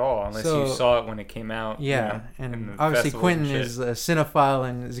it at all unless So- you saw it when it came out. Yeah, in and the obviously festivals and Quentin shit. is a cinephile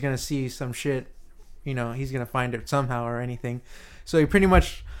and is gonna see some shit. He's gonna find it somehow or anything. So he pretty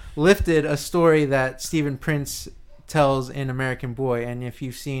much lifted a story that Stephen Prince tells in American Boy, and if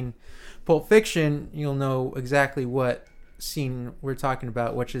you've seen Pulp Fiction, you'll know exactly what scene we're talking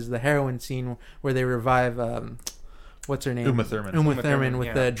about, which is the heroin scene where they revive what's her name, Uma Thurman. Uma Thurman with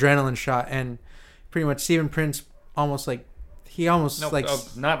yeah. the adrenaline shot, and pretty much Stephen Prince almost like he almost No, like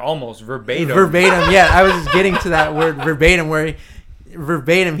not almost verbatim. verbatim. Yeah, I was just getting to that word verbatim, where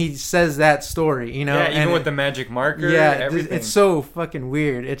he says that story. Yeah, even and with the magic marker. yeah, everything. it's so fucking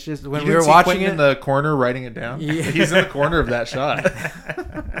weird. It's just when You we didn't were see watching Quentin it. in the corner writing it down. Yeah. He's in the corner of that shot.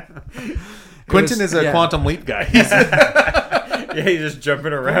 Quentin is a yeah. quantum leap guy. Yeah, he's just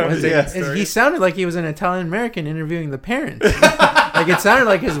jumping around. Was taking it- stories. he sounded like he was an Italian American interviewing the parents. Like it sounded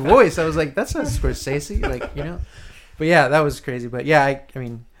like his voice. I was like, that's not Scorsese. But yeah, that was crazy. But yeah, I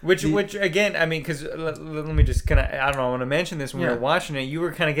mean, Which again, I mean, because let me just kind of, I don't know, I want to mention this when we Yeah. were watching it. You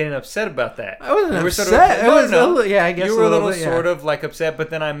were kind of getting upset about that. I wasn't You were upset. sort of- It was no, a little, yeah, I guess you were a little bit, yeah. sort of like upset, but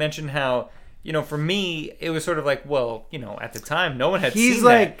then I mentioned how, you know, for me, it was sort of like, well, you know, at the time, no one had He's seen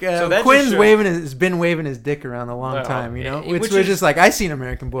like that. So that just Quinn's showed- has been waving his dick around a long Well, time, you know, which which was is- just like, I seen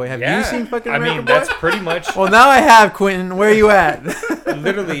American Boy. Have you seen fucking American I mean, Boy? that's pretty much Well, now I have, Quentin. Where are you at?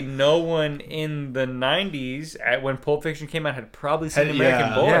 literally no one in the 90s, when Pulp Fiction came out, had probably seen Had- American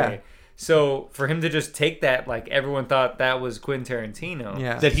yeah. Boy. Yeah. So for him to just take that, like everyone thought that was Quentin Tarantino.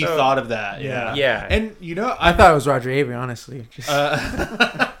 Yeah. That he So- thought of that. Yeah. Yeah. And you know, I thought it was Roger Avary, honestly. Just,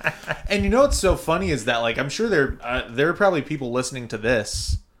 and you know what's so funny is that like I'm sure there are probably people listening to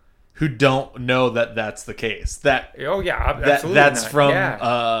this who don't know that that's the case. That Oh yeah, that absolutely. that's not. from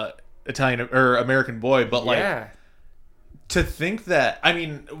yeah. Italian or American Boy, but like yeah. to think that, I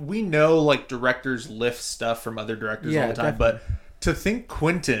mean, we know like directors lift stuff from other directors Yeah, all the time, definitely. but to think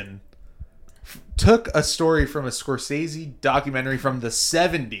Quentin took a story from a Scorsese documentary from the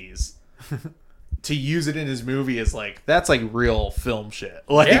 70s to use it in his movie is like, that's like real film shit.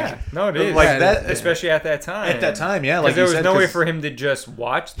 Like, Yeah, no, it is. like Yeah, that, Especially at that time. at that time, yeah. Because Like there you was said, no way 'cause for him to just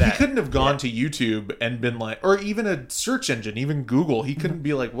watch he that. couldn't have gone to YouTube and been like, or even a search engine, even Google. He couldn't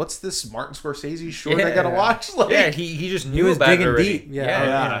be like, "What's this Martin Scorsese short I gotta Yeah. watch?" Like, Yeah, he just knew was about digging it already. deep,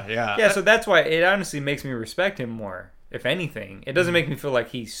 yeah. yeah. Yeah, so that's why it honestly makes me respect him more. If anything, it doesn't make me feel like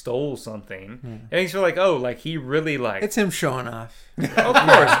he stole something. It makes me feel like, oh, like he really like. it's him showing off. Of course, of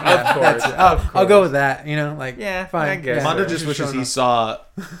That's course. it. I'll go with that. You know, like Yeah, fine. I guess. Yeah. Mondo Yeah. just Just wishes showing he off. saw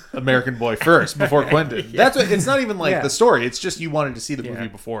American Boy first before Quentin. That's what. It's not even like Yeah. the story. It's just you wanted to see the movie Yeah.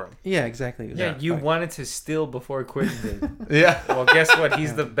 before him. Yeah, exactly. Yeah, you wanted to steal before Quentin did. Yeah. Well, guess what?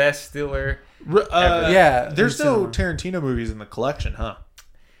 He's the best stealer. Yeah, There's in no cinema. Tarantino movies in the collection, huh?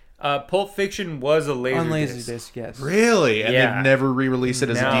 Pulp Fiction was a laser on disc. Laserdisc, yes. Really? And Yeah. they've never re-released it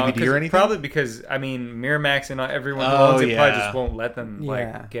as a No, DVD 'cause- or anything. Probably because I mean Miramax and everyone who Oh, owns it probably yeah. just won't let them like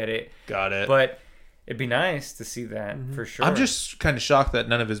Yeah. get it. Got it. But it'd be nice to see that for sure. I'm just kind of shocked that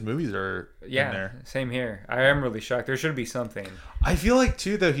none of his movies are in yeah, there. same here. I am really shocked. There should be something. I feel like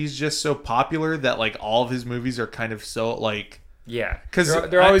too though he's just so popular that like all of his movies are kind of so like Yeah, 'Cause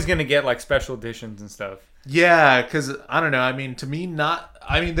they're I- always gonna get like special editions and stuff. yeah, because I don't know. I mean, to me, not.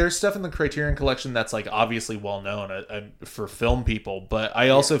 I mean, there's stuff in the Criterion Collection that's like obviously well known for film people, but I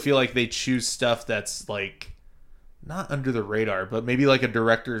also feel like they choose stuff that's like not under the radar, but maybe like a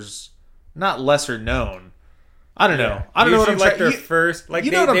director's not lesser known. I don't know. I don't know what I'm Usually, like trying. their first, like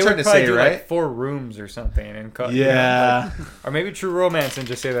you they, know what I'm they trying would to probably say, do right? like 4 Rooms or something, and Yeah. or maybe True Romance, and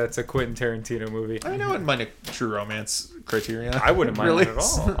just say that's a Quentin Tarantino movie. I mean, I wouldn't mind a True Romance Criterion. I wouldn't mind really. that at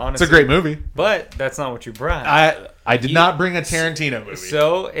all. It's Honestly, a great movie. but that's not what you brought. I did not bring a Tarantino movie.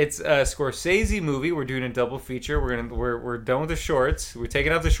 So it's a Scorsese movie. We're doing a double feature. We're done with the shorts. We're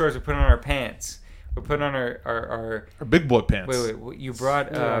taking off the shorts. We're putting on our pants. We're putting on our Or big boy pants. wait. You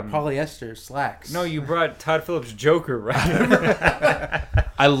brought polyester slacks. no. You brought Todd Phillips' Joker, right?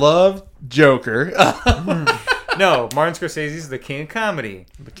 I love Joker, No, Martin Scorsese's The King of Comedy.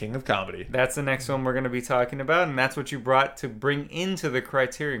 the king of comedy. That's the next one we're going to be talking about, and that's what you brought to bring into the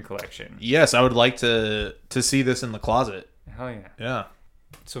Criterion Collection. Yes, I would like to see this in the closet. Hell yeah. Yeah.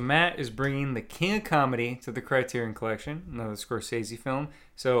 So Matt is bringing The King of Comedy to the Criterion Collection, another Scorsese film.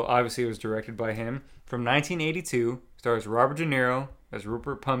 So obviously it was directed by him. From 1982, stars Robert De Niro as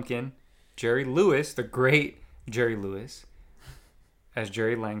Rupert Pumpkin, Jerry Lewis, the great Jerry Lewis, as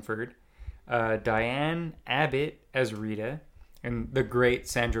Jerry Langford, Diane Abbott as Rita, and the great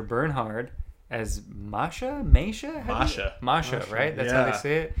Sandra Bernhard as Masha? Masha, right? That's how they Yeah.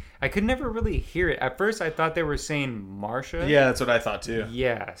 say it. I could never really hear it. At first, I thought they were saying Marsha. Yeah, that's what I thought too.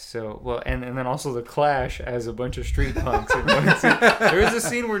 Yeah, so, well, and then also the Clash as a bunch of street punks. In one scene. There is a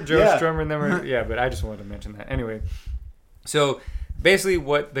scene where Joe Yeah. Strummer and them are, yeah, but I just wanted to mention that. Anyway, so basically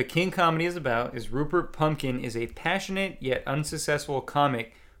what the King Comedy is about is Rupert Pumpkin is a passionate yet unsuccessful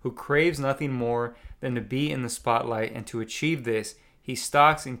comic who craves nothing more than to be in the spotlight, and to achieve this, he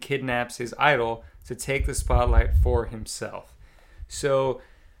stalks and kidnaps his idol to take the spotlight for himself. So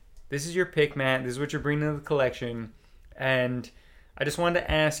this is your pick, Matt. This is what you're bringing to the collection. And I just wanted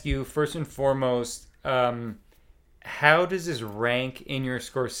to ask you, first and foremost, how does this rank in your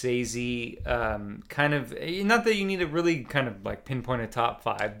Scorsese kind of, not that you need to really kind of like pinpoint a top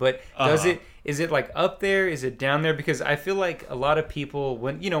 5, but is it like up there? Is it down there? Because I feel like a lot of people,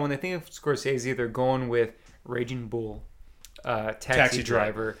 when they think of Scorsese, they're going with Raging Bull, Taxi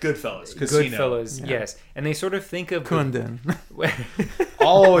Driver, Goodfellas, Casino. Goodfellas, yes. And they sort of think of Kundun.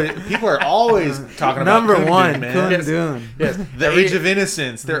 Always, people are always talking about Number Kundun, one, man. Kundun. yes, The Age of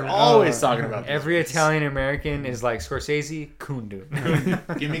Innocence. They're always talking about this. every Italian American is like Scorsese,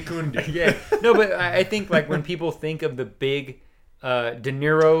 Kundun. Give me Kundun. Yeah, no, but I think like when people think of the big De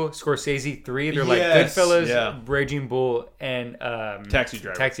Niro, Scorsese 3, they're like Yes, Goodfellas, yeah. Raging Bull, and Taxi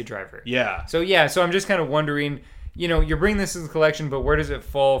Driver. Taxi Driver. Yeah. So I'm just kind of wondering, you're bringing this as a collection, but where does it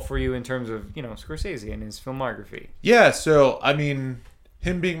fall for you in terms of Scorsese and his filmography? Yeah, so I mean,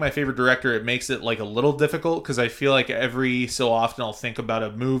 him being my favorite director, it makes it like a little difficult because I feel like every so often I'll think about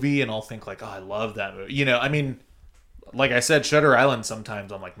a movie and I'll think like, oh, I love that movie. I mean, like I said, Shutter Island.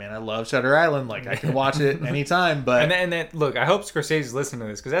 Sometimes I'm like, man, I love Shutter Island. Like I can watch it anytime. But And then look, I hope Scorsese's listening to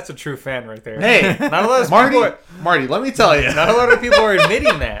this because that's a true fan right there. hey, not a lot of Marty, people. Marty, let me tell you. Not a lot of people are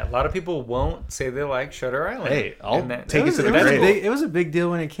admitting that. A lot of people won't say they like Shutter Island. Hey, I'll And that- take It was, to the it, was a grave. big, it was a big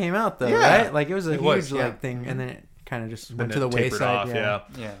deal when it came out, though, Yeah. right? Like it was a It huge was, yeah. like thing, and then it kind of just Then went it to the tapered wayside. off, yeah.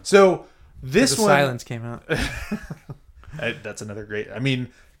 Yeah. So this The one, Silence came out. that's another great. I mean,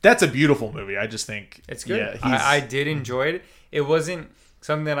 that's a beautiful movie. I just think It's good. Yeah, I did enjoy it. It wasn't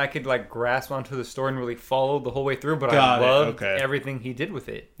something that I could like grasp onto the story and really follow the whole way through, but Got I it, loved okay. everything he did with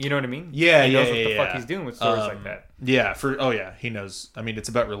it. You know what I mean? Yeah, he knows yeah, what the yeah, fuck yeah. he's doing with stories like that. Yeah, he knows. I mean, it's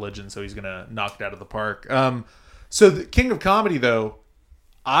about religion, so he's gonna knock it out of the park. So the King of Comedy, though,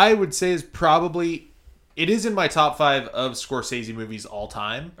 I would say is probably it is in my top 5 of Scorsese movies all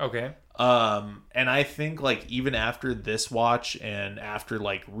time. Okay. And I think like even after this watch and after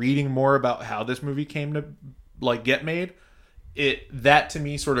like reading more about how this movie came to like get made, that to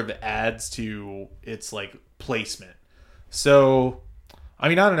me sort of adds to its like placement. So I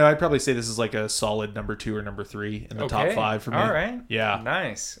mean, I don't know. I'd probably say this is like a solid number 2 or number 3 in the top 5 for me. All right. Yeah.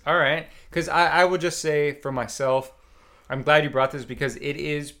 Nice. All right. Because I would just say for myself, I'm glad you brought this because it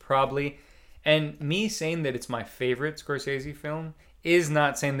is probably, and me saying that it's my favorite Scorsese film is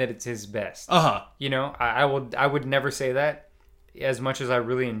not saying that it's his best. Uh-huh. I would never say that as much as I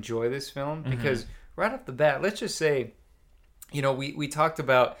really enjoy this film because right off the bat, let's just say, we talked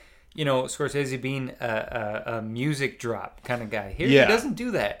about, Scorsese being a music drop kind of guy. Here Yeah. he doesn't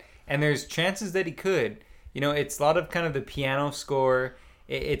do that. And there's chances that he could. It's a lot of kind of the piano score.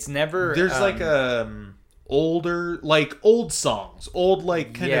 It's never... There's like older, like old songs, old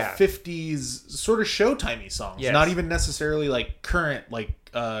like kind Yeah. of 50s sort of showtimey songs. Yes. Not even necessarily like current,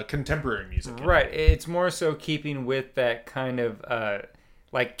 like contemporary music. Right. It's more so keeping with that kind of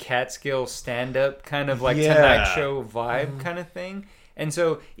like Catskill stand-up kind of like Yeah. Tonight Show vibe kind of thing. And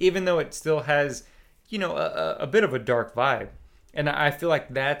so even though it still has, a bit of a dark vibe, and I feel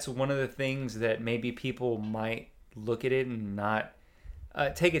like that's one of the things that maybe people might look at it and not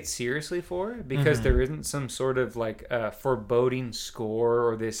take it seriously for, because there isn't some sort of like foreboding score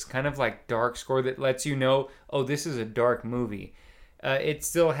or this kind of like dark score that lets you know, oh, this is a dark movie. It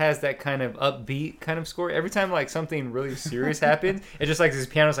still has that kind of upbeat kind of score. Every time like something really serious happens, it's just like this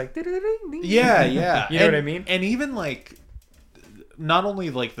piano's like ding-ding-ding. Yeah, yeah. You know what I mean? And even like not only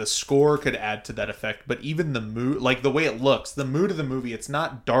like the score could add to that effect, but even the mood, like the way it looks, the mood of the movie, it's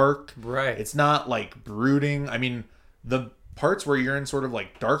not dark. Right. It's not like brooding. I mean, the parts where you're in sort of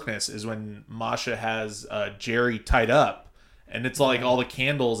like darkness is when Masha has Jerry tied up and it's like all the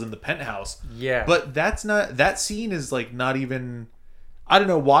candles in the penthouse. Yeah. But that scene is like not even, I don't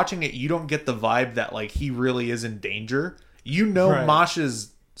know, watching it, you don't get the vibe that like he really is in danger. Right.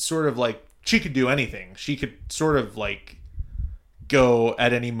 Masha's sort of like, she could do anything. She could sort of like go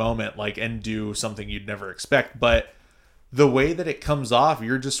at any moment like and do something you'd never expect. But the way that it comes off,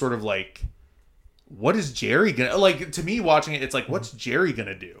 you're just sort of like, what is Jerry gonna, like, to me watching it, it's like, what's Jerry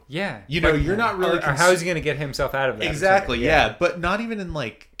gonna do? Yeah. You're not really or how is he going to get himself out of that? exactly, yeah. But not even in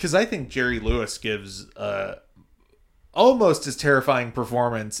like, because I think Jerry Lewis gives almost as terrifying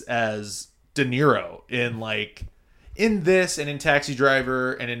performance as De Niro in this and in Taxi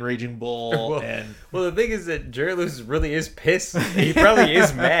Driver and in Raging Bull. Well, the thing is that Jerry Lewis really is pissed. He probably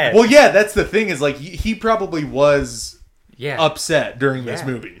is mad. Well, yeah, that's the thing, is like he probably was yeah. upset during this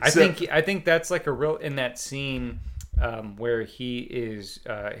movie. I think that's like a real, in that scene where he is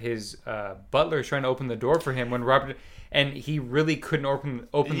his butler is trying to open the door for him when Robert, and he really couldn't open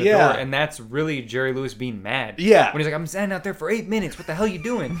the door, and that's really Jerry Lewis being mad. Yeah. When he's like, I'm standing out there for 8 minutes. What the hell are you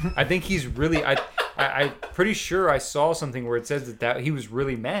doing? I think he's really I'm pretty sure I saw something where it says that he was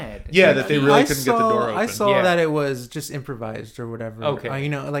really mad. Yeah, that they really I couldn't get the door open. I saw Yeah. that it was just improvised or whatever. Okay. You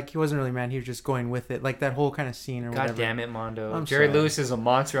know, like he wasn't really mad. He was just going with it, like that whole kind of scene or God whatever. damn it, Mondo. I'm Jerry sorry. Lewis is a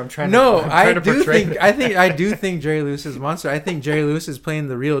monster. I'm trying No, to I to do portray think that. I do think Jerry Lewis is a monster. I think Jerry Lewis is playing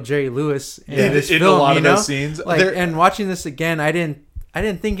the real Jerry Lewis in In- this in a film. lot you of know? those scenes. Like, There- and watching this again, I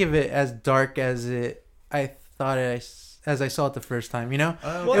didn't think of it as dark as I thought as I saw it the first time. You know,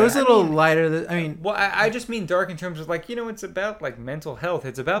 Well, it was a I little mean- lighter. I mean, Well, I just mean dark in terms of like, it's about like mental health.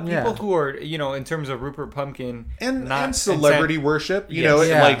 It's about people Yeah. who are, in terms of Rupert Pumpkin and celebrity worship. You Yes. know,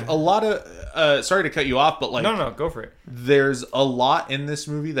 Yeah. like a lot of. Sorry to cut you off, but like No, go for it. there's a lot in this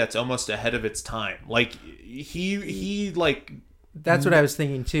movie that's almost ahead of its time. Like he like that's what I was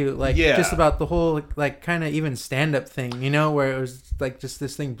thinking too. Like Yeah. just about the whole like kind of even stand up thing. You know, where it was like just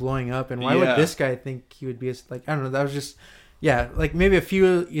this thing blowing up, and why Yeah. would this guy think he would be like I don't know. That was just. Yeah, like maybe a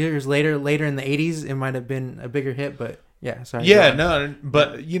few years later in the 80s, it might have been a bigger hit, but yeah, sorry. yeah, go on. no,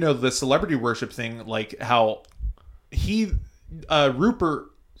 but the celebrity worship thing, like how Rupert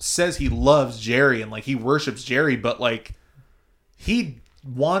says he loves Jerry and like he worships Jerry, but like he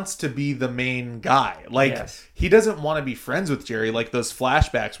wants to be the main guy. Like Yes. he doesn't want to be friends with Jerry. Like those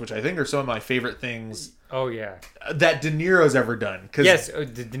flashbacks, which I think are some of my favorite things Oh, yeah. that De Niro's ever done. 'Cause Yes,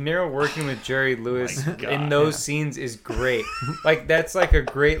 De Niro working with Jerry Lewis my God. in those scenes is great. Like that's like a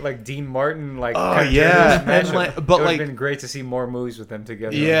great like Dean Martin like Oh, kind of yeah. Jerry Lewis And, like- mashup. but, it would like- have been great to see more movies with them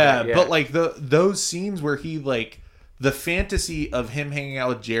together. Yeah, but like those scenes where he like the fantasy of him hanging out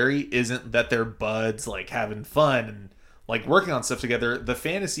with Jerry isn't that they're buds like having fun and like working on stuff together. The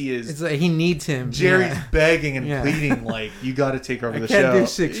fantasy is It's like he needs him. Jerry's Yeah. begging and Yeah. pleading like you got to take over I the can't show. do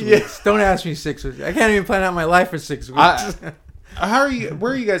 6 Yeah. weeks. Don't ask me 6 weeks. I can't even plan out my life for 6 weeks. How are you?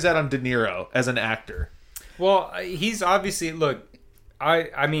 Where are you guys at on De Niro as an actor? Well, he's obviously look.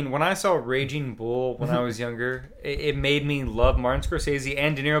 I mean, when I saw Raging Bull when I was younger, it made me love Martin Scorsese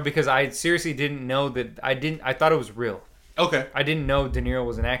and De Niro because I seriously didn't know that I thought it was real. Okay. I didn't know De Niro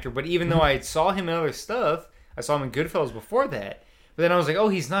was an actor, but even though I saw him in other stuff, I saw him in Goodfellas before that. But then I was like, oh,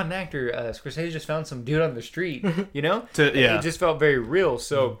 he's not an actor. Scorsese just found some dude on the street, you know? Yeah. It just felt very real.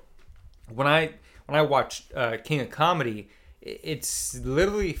 So when I watched King of Comedy, it's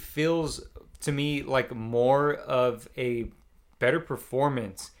literally feels to me like more of a better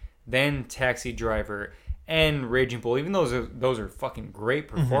performance than Taxi Driver and Raging Bull. Even though those are fucking great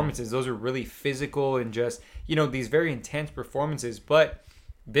performances. Those are really physical and just, these very intense performances. But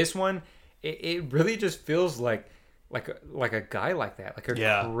this one, it really just feels like a guy like that, like a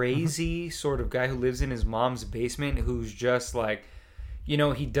Yeah. crazy sort of guy who lives in his mom's basement, who's just like,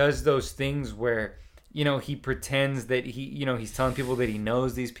 he does those things where, he pretends that he's telling people that he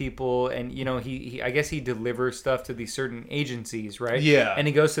knows these people, and he I guess he delivers stuff to these certain agencies, right? Yeah. And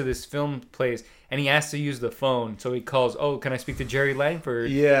he goes to this film place and he has to use the phone, so he calls, oh, can I speak to Jerry Langford?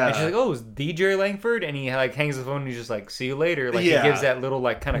 Yeah. And she's like, oh, is the Jerry Langford? And he like hangs the phone and he's just like, see you later. Like Yeah. he gives that little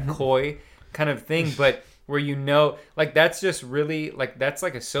like kind of coy kind of thing, but where like that's just really like that's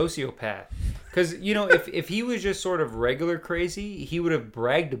like a sociopath. Because if he was just sort of regular crazy, he would have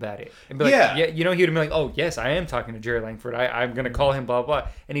bragged about it and be like, Yeah. he would have been like, oh yes, I am talking to Jerry Langford. I'm gonna call him blah blah.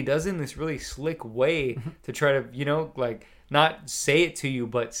 And he does it in this really slick way to try to like not say it to you,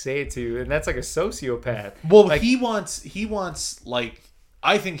 but say it to you, and that's like a sociopath. Well, like, he wants like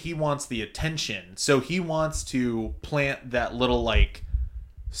I think he wants the attention, so he wants to plant that little like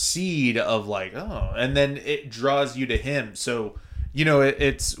seed of like and then it draws you to him. So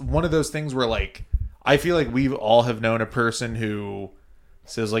it's one of those things where like I feel like we all have known a person who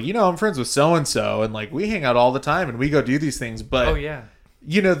says like I'm friends with so and so and like we hang out all the time and we go do these things, but oh yeah,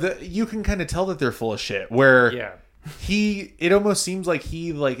 you can kind of tell that they're full of shit. Where yeah. it almost seems like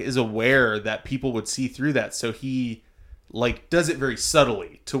he like is aware that people would see through that, so he like does it very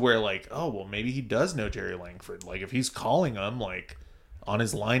subtly to where like, oh well, maybe he does know Jerry Langford. Like if he's calling him like on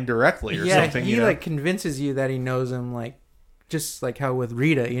his line directly or something. He like convinces you that he knows him, like just like how with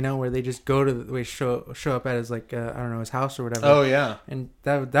Rita, where they just go to they show up at his like I don't know, his house or whatever. Oh yeah, and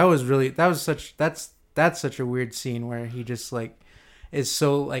that's such a weird scene where he just like is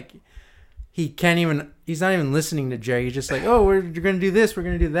so like he's not even listening to Jerry. He's just like, oh, you're gonna do this, we're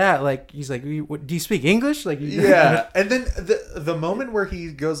gonna do that. Like he's like, do you speak English? Like yeah. And then the moment where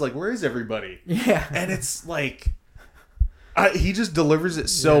he goes like, where is everybody? Yeah, and it's like. He just delivers it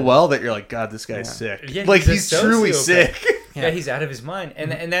so well that you're like, God, this guy's sick. Yeah, like he's a he's truly sociopath. sick. Yeah, he's out of his mind,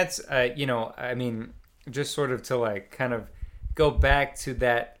 and that's I mean, just sort of to like kind of go back to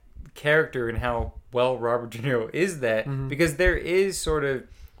that character and how well Robert De Niro is that, because there is sort of,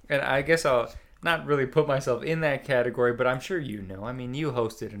 and I guess I'll not really put myself in that category, but I'm sure I mean, you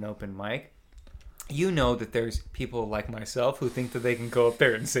hosted an open mic. you know that there's people like myself who think that they can go up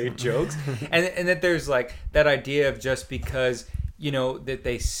there and say jokes, and that there's like that idea of just because that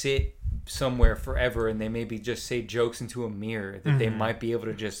they sit somewhere forever and they maybe just say jokes into a mirror that they might be able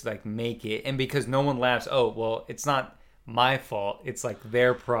to just like make it, and because no one laughs, oh well, it's not my fault, it's like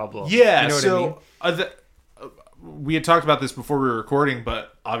their problem. Yeah, you know what I mean? We had talked about this before we were recording,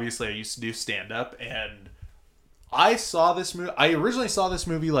 but obviously I used to do stand up, and I saw this movie. I originally saw this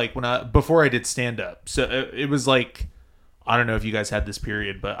movie like before I did stand up. So it was like, I don't know if you guys had this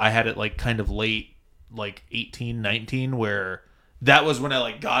period, but I had it like kind of late, like 18, 19, where that was when I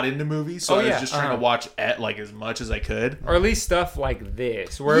like got into movies. So I was just trying to watch like as much as I could, or at least stuff like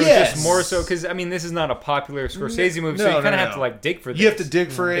this, where it was just more so because I mean this is not a popular Scorsese movie, so you kind of have to like dig for this. You have to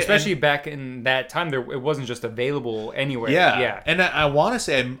dig for it, especially back in that time. It wasn't just available anywhere. Yeah. And I want to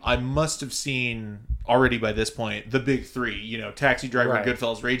say I must have seen already by this point the big three, Taxi Driver,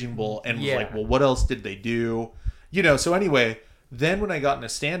 Goodfellas, Raging Bull, and was like, well, what else did they do? So anyway, then when I got into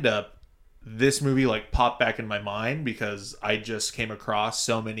stand up, this movie like popped back in my mind because I just came across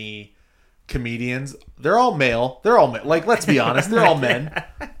so many comedians. They're all male. Like, let's be honest, they're all men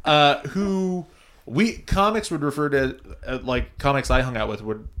who comics would refer to, like comics I hung out with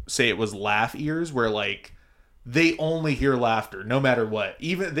would say it was laugh ears, where like they only hear laughter no matter what.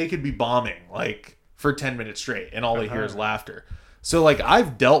 Even they could be bombing like for 10 minutes straight and all they hear is laughter. So like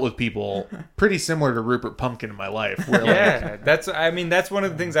I've dealt with people pretty similar to Rupert Pumpkin in my life. Where, that's one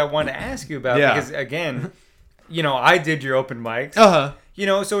of the things I want to ask you about because again, I did your open mics.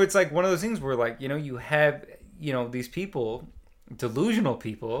 So it's like one of those things where like you have these people, delusional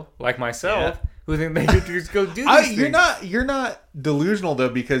people like myself, who think they could just go do these things. You're not delusional though,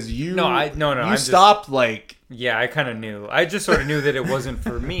 because you you stopped like. Yeah, I kind of knew. I just sort of knew that it wasn't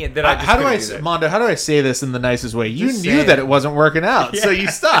for me. That I just couldn't do that. Mondo, how do I say this in the nicest way? You knew that it wasn't working out, so you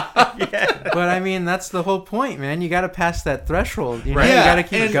stopped. But I mean, that's the whole point, man. You got to pass that threshold. You got to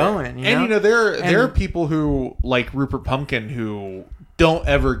keep going. And there are people who like Rupert Pumpkin who don't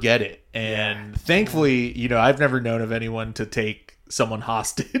ever get it, and thankfully, I've never known of anyone to take someone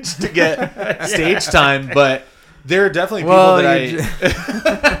hostage to get stage time, but there are definitely people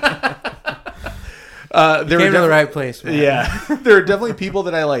that they came to the right place, man. Yeah. There are definitely people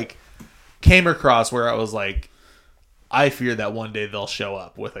that I like came across where I was like, I fear that one day they'll show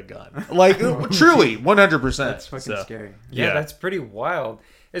up with a gun. Like truly, 100%. That's fucking scary. Yeah, that's pretty wild.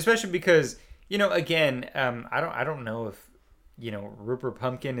 Especially because, again, I don't know if Rupert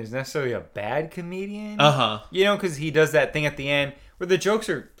Pumpkin is necessarily a bad comedian. Because he does that thing at the end where the jokes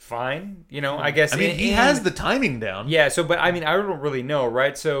are fine. I guess. I mean, he has the timing down. Yeah. So, but I mean, I don't really know,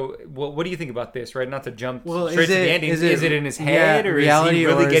 right? So, what do you think about this? Right? Not to jump straight to the ending. Is it in his head, or reality, is he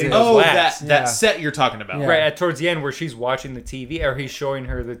really getting those laughs? that set you're talking about, right? Towards the end, where she's watching the TV, or he's showing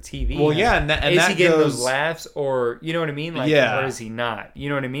her the TV. Well, yeah, and is he getting those laughs, or you know what I mean? Like, or is he not? You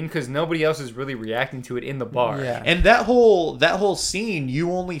know what I mean? Because nobody else is really reacting to it in the bar. Yeah. And that whole scene,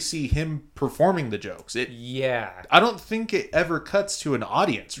 you only see him performing the jokes. I don't think it ever cuts to an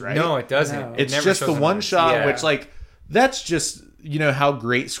audience, right? No, it doesn't. No. It's just the one shot, which like that's just how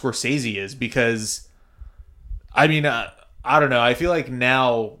great Scorsese is, because I mean I don't know, I feel like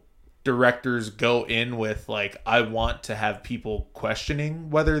now directors go in with like, I want to have people questioning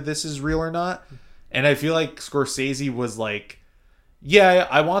whether this is real or not, and I feel like Scorsese was like, yeah,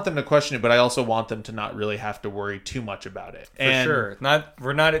 I want them to question it, but I also want them to not really have to worry too much about it. For sure.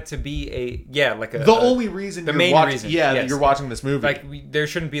 We're not it to be the only reason you're watching this movie. Like there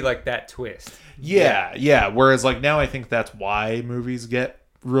shouldn't be like that twist. Yeah. Whereas like now I think that's why movies get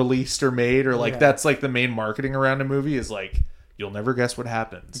released or made, or like that's like the main marketing around a movie is like, you'll never guess what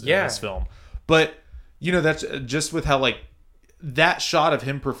happens in this film. But that's just with how like that shot of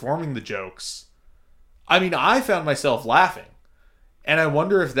him performing the jokes. I mean, I found myself laughing. And I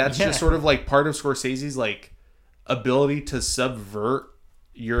wonder if that's just sort of like part of Scorsese's like ability to subvert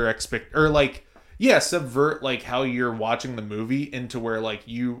your subvert like how you're watching the movie into where like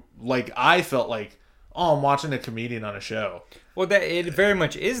I felt like, oh, I'm watching a comedian on a show. Well, that it very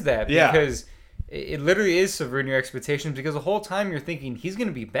much is that, because it literally is subverting your expectations, because the whole time you're thinking he's going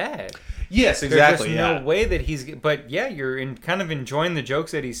to be bad. Yes, exactly. There's just no way that but you're kind of enjoying the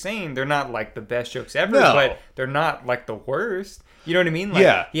jokes that he's saying. They're not like the best jokes ever, but they're not like the worst. You know what I mean?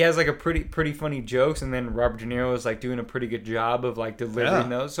 Like, he has like a pretty funny jokes, and then Robert De Niro is like doing a pretty good job of like delivering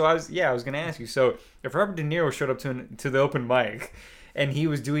those. So I was going to ask you. So if Robert De Niro showed up to the open mic and he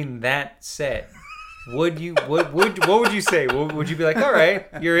was doing that set, what would you say? Would you be like, all right,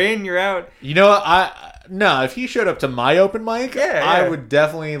 you're in, you're out? No, if he showed up to my open mic, I would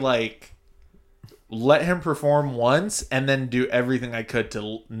definitely like let him perform once and then do everything I could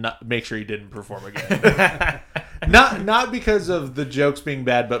to not make sure he didn't perform again. not because of the jokes being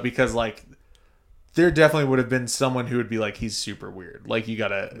bad, but because like there definitely would have been someone who would be like, he's super weird. Like, you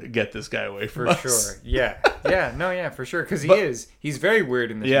gotta get this guy away from us. For sure. Yeah, for sure. Because But- he's very weird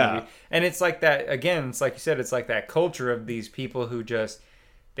in this Yeah. movie. And it's like that, again, it's like you said, it's like that culture of these people who just,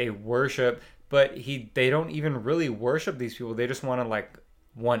 they worship, but they don't even really worship these people. They just want to like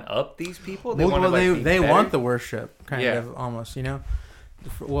one up these people. They want to like, be they better. want the worship, kind Yeah. of, almost, you know?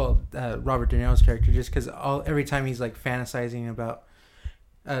 Robert De Niro's character, just because every time he's like fantasizing about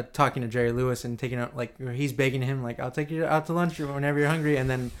talking to Jerry Lewis and taking out, like, he's begging him, like, I'll take you out to lunch whenever you're hungry, and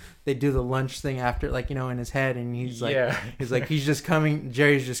then they do the lunch thing after, like, you know, in his head, and he's like, Yeah. Jerry's just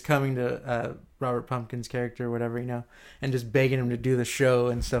coming to Robert Pumpkin's character or whatever, you know, and just begging him to do the show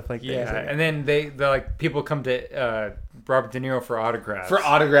and stuff like that. Yeah, He's like, and then they're like, people come to Robert De Niro for autographs. For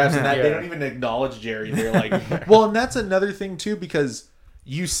autographs and that, they Yeah. don't even acknowledge Jerry. They're like, well, and that's another thing too, because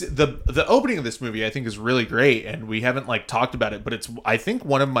the opening of this movie I think is really great, and we haven't like talked about it, but it's I think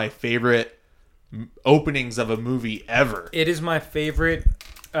one of my favorite openings of a movie ever. It is my favorite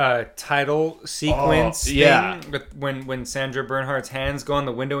title sequence thing. yeah. With when Sandra Bernhardt's hands go on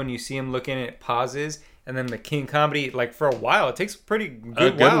the window and you see him looking, and it pauses, and then the King comedy, like, for a while, it takes a pretty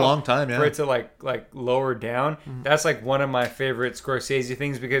good while long time, yeah. for it to like lower down. That's like one of my favorite Scorsese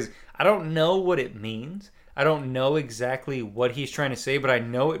things, because I don't know what it means. I don't know exactly what he's trying to say, but I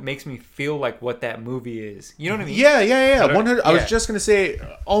know it makes me feel like what that movie is. You know what I mean? Yeah. 100. I was yeah. just gonna say,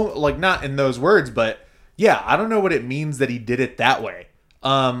 like, not in those words, but yeah, I don't know what it means that he did it that way.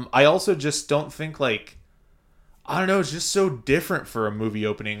 I also just don't think, like, I don't know, it's just so different for a movie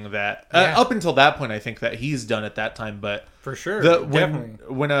opening that up until that point I think that he's done at that time, but For sure. when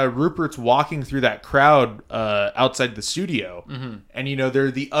Definitely. Rupert's walking through that crowd outside the studio, and you know there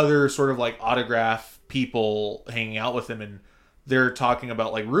are the other sort of like autograph people hanging out with him, and they're talking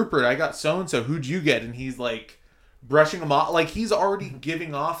about like, Rupert, I got so and so, who'd you get? And he's like brushing them off, like he's already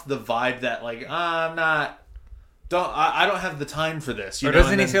giving off the vibe that like, I don't have the time for this. You Or know?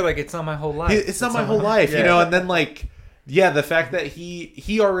 doesn't And he then- say, like, it's not my whole life? it's not my whole life, Yeah. you know, and then like, yeah, the fact that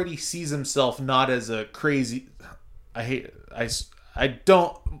he already sees himself not as a crazy, I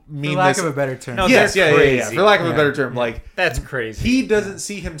don't mean for lack this of a better term. No, yes, they're yeah, crazy. for lack of a Yeah. better term, like That's crazy. he doesn't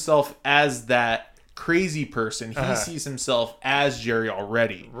see himself as that crazy person. He Uh-huh. sees himself as Jerry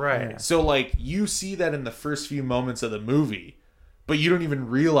already. Right. So like you see that in the first few moments of the movie, but you don't even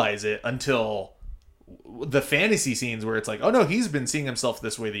realize it until the fantasy scenes where it's like, oh no, he's been seeing himself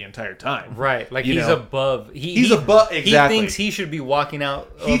this way the entire time. Right. Like, You he's know? above. He's above- exactly. He thinks he should be walking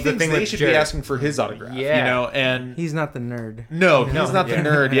out He of the thinks thing they with should Jerry. be asking for his autograph. Yeah. You know, and He's not the nerd. no, he's No, not yeah. the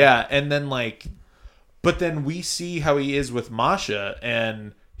nerd. Yeah, and then like, but then we see how he is with Masha,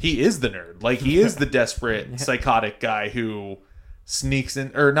 and he is the nerd. Like he is the desperate, psychotic guy who sneaks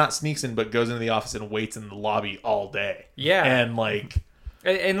in, or not sneaks in, but goes into the office and waits in the lobby all day. Yeah. and like,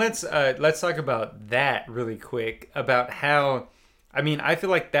 And let's talk about that really quick, about how, I mean, I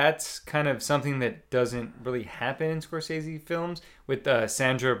feel like that's kind of something that doesn't really happen in Scorsese films with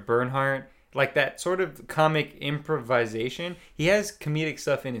Sandra Bernhardt, like that sort of comic improvisation. He has comedic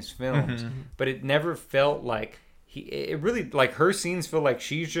stuff in his films, but it never felt like it really, like, her scenes feel like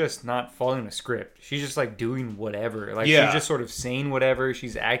she's just not following a script. She's just like doing whatever. Like, Yeah. she's just sort of saying whatever.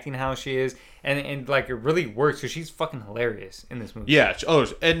 She's acting how she is. And like, it really works because she's fucking hilarious in this movie. yeah. Oh,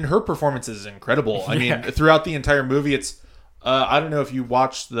 and her performance is incredible. I Yeah. mean, throughout the entire movie, it's. I don't know if you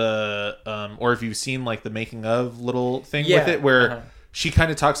watched the, or if you've seen like the making of little thing with Yeah. it, where Uh-huh. she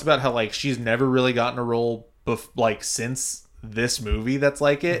kind of talks about how like she's never really gotten a role like since this movie that's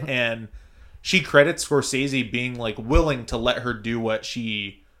like it, and she credits Scorsese being like willing to let her do what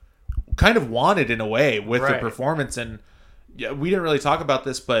she kind of wanted in a way with the Right. performance. And yeah, we didn't really talk about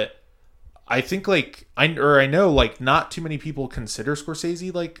this, but I think like I know like not too many people consider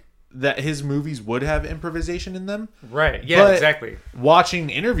Scorsese like that his movies would have improvisation in them. Right. Yeah, But exactly. Watching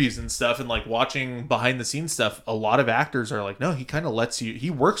interviews and stuff and like watching behind the scenes stuff, a lot of actors are like, no, he kind of lets you, he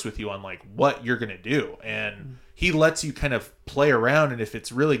works with you on like what you're going to do. And he lets you kind of play around. And if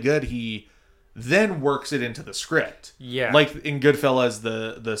it's really good, he then works it into the script. Yeah. Like in Goodfellas,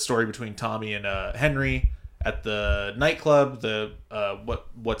 the story between Tommy and Henry at the nightclub, the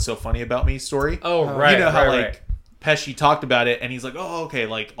What's So Funny About Me story. Oh, right. You know how right, like right. Pesci talked about it and he's like, oh, okay,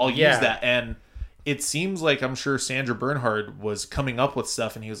 like I'll Yeah. use that. And it seems like I'm sure Sandra Bernhard was coming up with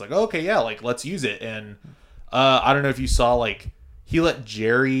stuff and he was like, oh, okay, yeah, like let's use it. And I don't know if you saw like he let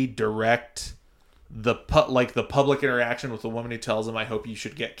Jerry direct the public interaction with the woman who tells him, I hope you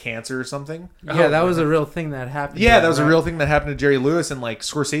should get cancer or something. Yeah, that was a real thing that happened. Yeah, that was a right? real thing that happened to Jerry Lewis, and like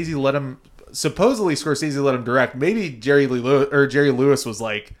Scorsese let him supposedly Scorsese let him direct. Maybe Jerry Lewis was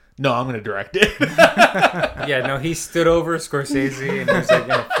like, no, I'm going to direct it. Yeah, no, he stood over Scorsese and he was like,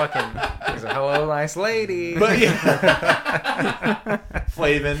 he's like, hello, nice lady. But yeah,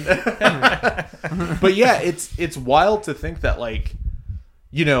 Flavin. But yeah, it's wild to think that, like,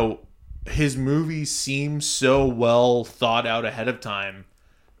 you know, his movies seem so well thought out ahead of time,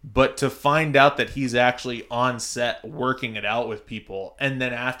 but to find out that he's actually on set working it out with people, and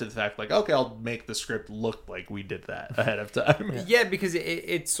then after the fact, like, okay, I'll make the script look like we did that ahead of time. Yeah, because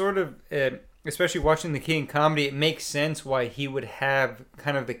it's sort of, especially watching The King comedy, it makes sense why he would have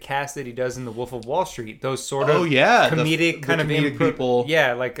kind of the cast that he does in The Wolf of Wall Street. Those sort of comedic kind of comedic people.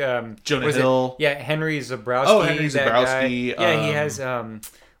 Yeah, like Jonah Hill. Yeah, Henry Zabrowski. Oh, Henry that Zabrowski. Guy. Yeah, he has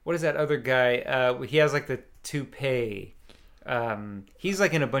what is that other guy? He has like the toupee. He's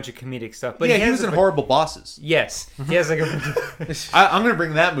like in a bunch of comedic stuff. But yeah, he was in Horrible Bosses. Yes, he has like a. I'm going to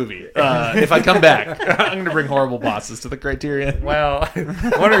bring that movie if I come back. I'm going to bring Horrible Bosses to the Criterion. Well,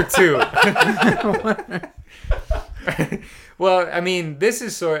 one or two. Well, I mean, this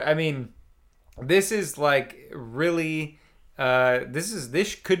is like really.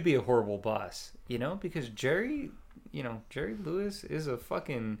 This could be a horrible boss, you know, because Jerry Lewis is a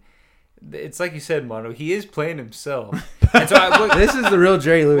fucking. It's like you said, Mono. He is playing himself. And so this is the real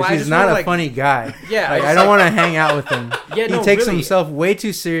Jerry Lewis. Well, He's not a like, funny guy. Yeah, like, I don't want to hang out with him. Yeah, he no, takes really. himself way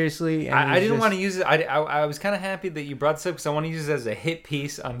too seriously. And I didn't want to use it. I was kind of happy that you brought this up because I want to use it as a hit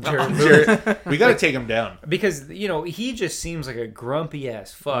piece on Jerry Lewis. We got to take him down because he just seems like a grumpy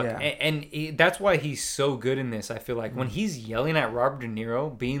ass fuck, Yeah. and that's why he's so good in this. I feel like when he's yelling at Robert De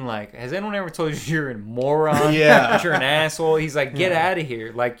Niro, being like, "Has anyone ever told you you're a moron? Yeah, you're an asshole." He's like, "Get out of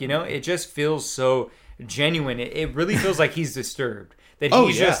here!" Like, it just feels so genuine. It really feels like he's disturbed. That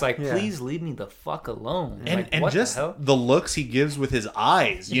he's just like, please leave me the fuck alone. And, like, and what just the hell? the looks he gives with his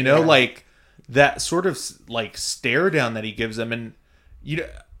eyes, you know, like that sort of like stare down that he gives them. And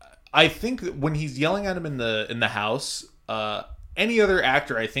I think that when he's yelling at him in the house, any other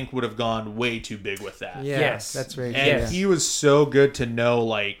actor I think would have gone way too big with that. Yeah, Yes. that's right. And he was so good to know,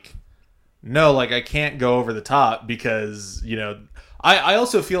 like, no, like I can't go over the top because I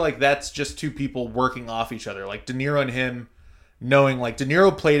also feel like that's just two people working off each other, like De Niro and him. Knowing, like, De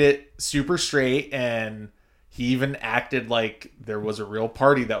Niro played it super straight, and he even acted like there was a real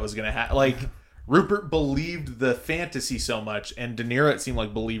party that was going to happen. Like, Rupert believed the fantasy so much, and De Niro, it seemed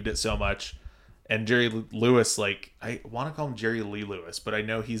like, believed it so much. And Jerry Lewis, like, I want to call him Jerry Lee Lewis, but I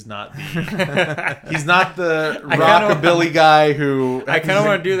know he's not the rockabilly guy who... I kind of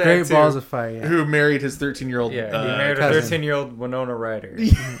want to do that, Great too. balls of fire, yeah. Who married his 13-year-old Yeah, he married a cousin. 13-year-old Winona Ryder.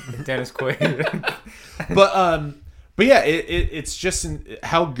 Dennis Quaid. But yeah, it's just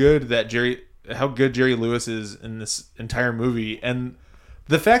how good Jerry Lewis is in this entire movie, and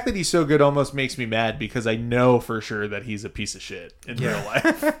the fact that he's so good almost makes me mad because I know for sure that he's a piece of shit in real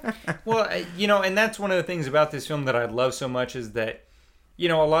life. Well, and that's one of the things about this film that I love so much is that, a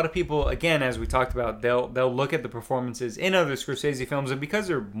lot of people, again, as we talked about, they'll look at the performances in other Scorsese films, and because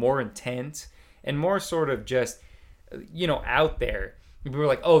they're more intense and more sort of just, out there, people were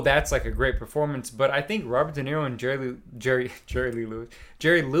like, oh, that's like a great performance. But I think Robert De Niro and Jerry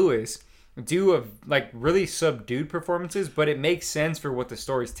Lewis do like really subdued performances, but it makes sense for what the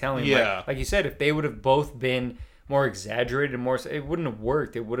story's telling. Yeah. Like you said, if they would have both been more exaggerated and more, it wouldn't have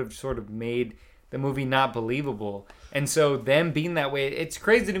worked. It would have sort of made the movie not believable. And so them being that way, it's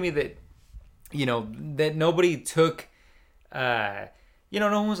crazy to me that, that nobody took, no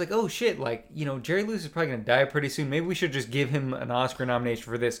one was like, oh shit, like, Jerry Lewis is probably going to die pretty soon. Maybe we should just give him an Oscar nomination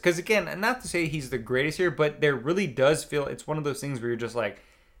for this. Because again, not to say he's the greatest here, but there really does feel, it's one of those things where you're just like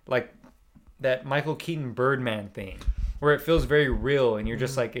that Michael Keaton Birdman thing, where it feels very real, and you're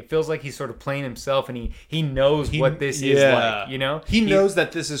just like, it feels like he's sort of playing himself, and he knows what this is like, He knows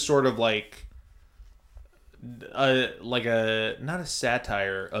that this is sort of like not a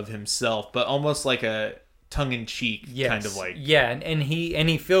satire of himself, but almost like a tongue-in-cheek kind of like. Yeah, and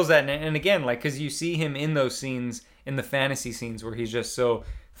he feels that, and again, like, because you see him in those scenes, in the fantasy scenes, where he's just so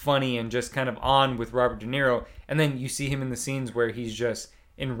funny and just kind of on with Robert De Niro, and then you see him in the scenes where he's just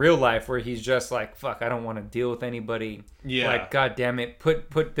in real life, where he's just like, fuck, I don't want to deal with anybody. Yeah. Like, god damn it,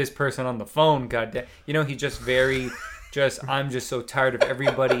 put this person on the phone, god damn. He's just very, I'm just so tired of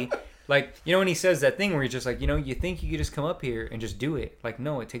everybody. Like, when he says that thing where he's just like, you think you could just come up here and just do it. Like,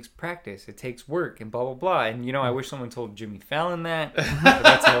 no, it takes practice. It takes work and blah, blah, blah. And, I wish someone told Jimmy Fallon that. But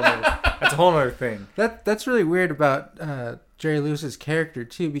that's a whole other thing. That's really weird about Jerry Lewis's character,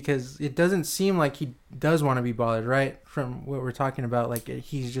 too, because it doesn't seem like he does want to be bothered, right? From what we're talking about. Like,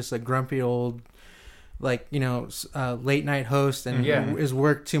 he's just a grumpy old like late night host and Yeah. is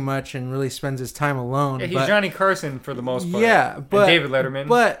worked too much and really spends his time alone. Yeah, he's but, Johnny Carson for the most part. Yeah, And but David Letterman.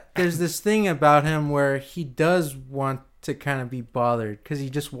 But there's this thing about him where he does want to kind of be bothered because he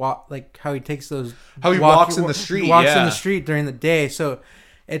just how he takes those How he walks in the street, walks in yeah. the street during the day. So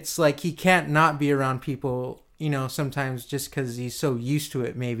it's like he can't not be around people, sometimes just because he's so used to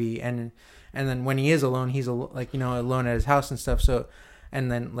it, maybe. And then when he is alone, he's alone at his house and stuff. So. And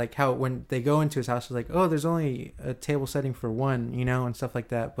then, like, how when they go into his house, it's like, oh, there's only a table setting for one, and stuff like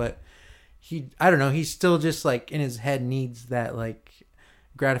that. But I don't know, he's still just, like, in his head needs that, like,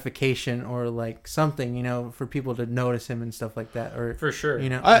 gratification or, like, something, for people to notice him and stuff like that. Or for sure.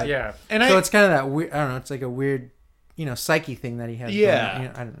 Yeah. And So it's kind of that weird, I don't know, it's like a weird, psyche thing that he has. Yeah. Going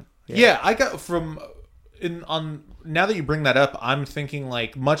on, I don't know. Yeah, I got now that you bring that up, I'm thinking,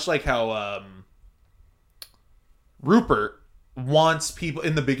 like, much like how Rupert wants people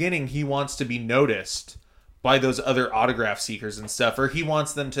in the beginning, he wants to be noticed by those other autograph seekers and stuff, or he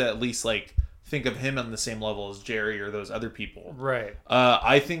wants them to at least like think of him on the same level as Jerry or those other people. Right.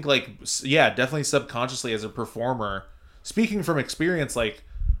 I think definitely subconsciously as a performer, speaking from experience, like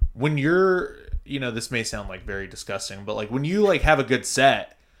when you're, this may sound like very disgusting, but like when you like have a good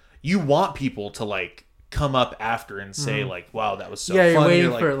set, you want people to like come up after and say like, wow, that was so fun. You're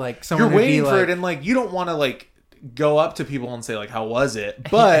waiting for like someone you're waiting to be for like, it, and like you don't want to like go up to people and say like, how was it?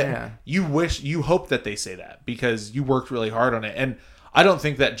 But you hope that they say that because you worked really hard on it. And I don't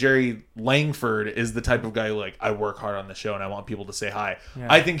think that Jerry Langford is the type of guy who like, I work hard on the show and I want people to say hi. Yeah.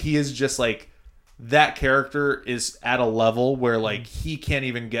 I think he is just like, that character is at a level where like he can't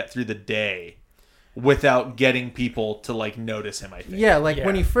even get through the day without getting people to like notice him, I think. Yeah, like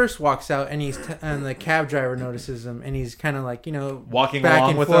when he first walks out and and the cab driver notices him and he's kind of like, walking back along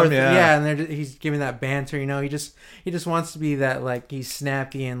and with forth. them, yeah. And he's giving that banter, he just wants to be that, like, he's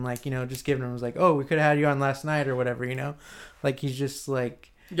snappy and like, just giving him like, oh, we could have had you on last night or whatever, like he's just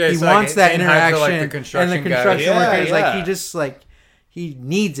like, Yeah, he it's wants like that saying hi to, interaction. like, the construction and the guy. construction Yeah, workers, like yeah. he just like, he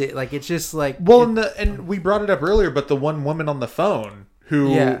needs it. Like it's just like, Well, and we brought it up earlier, but the one woman on the phone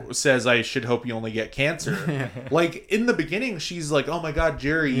who Yeah. says, I should hope you only get cancer. Like, in the beginning, she's like, oh my God,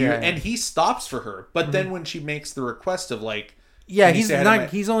 Jerry. Yeah. And he stops for her. But then when she makes the request of, like... yeah, "Can you he's say hi to not. my-"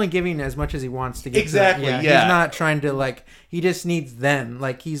 He's only giving as much as he wants to get. Exactly, To, yeah. He's not trying to like. He just needs them.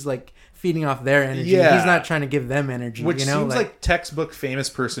 Like he's like feeding off their energy. Yeah. He's not trying to give them energy. Which seems seems like textbook famous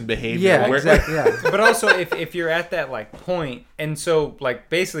person behavior. yeah, where- exactly. Yeah. But also, if you're at that like point, and so like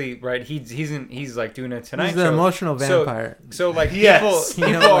basically, right? He's like doing a Tonight He's the Show. emotional vampire. So like Yes.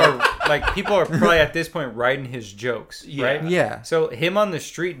 people are probably at this point writing his jokes, Yeah. right? Yeah. So him on the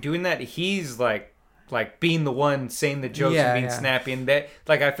street doing that, he's like being the one saying the jokes Yeah, and being yeah. snappy, and that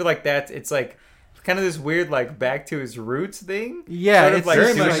like I feel like it's like kind of this weird like back to his roots thing. Yeah, Sort of it's like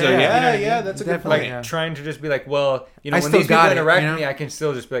Very doing much it, so. you know Yeah, what I mean? yeah, that's a good Definitely, point. yeah. Trying to just be like, well, I when still these people got it, interact you know? with me, I can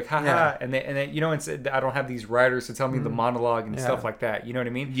still just be like, haha, Yeah. and then instead I don't have these writers to tell me the monologue and Yeah. stuff like that. You know what I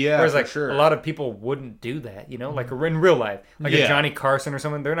mean? Yeah, Whereas for like sure. a lot of people wouldn't do that. Like in real life, like Yeah. a Johnny Carson or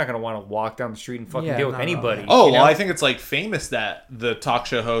someone, they're not gonna want to walk down the street and fucking Yeah, deal with not at all. anybody. Oh, you know? well, I think it's like famous that the talk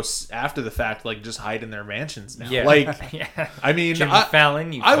show hosts after the fact like just hide in their mansions now. yeah, Like, yeah. I mean, Jimmy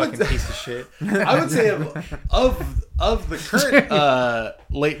Fallon, you I would- fucking piece of shit. I would say of the current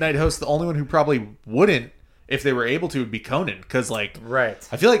late night hosts, the only one who probably wouldn't, if they were able to, would be Conan. Because like, Right.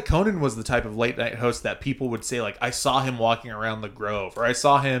 I feel like Conan was the type of late night host that people would say like, I saw him walking around the Grove, or I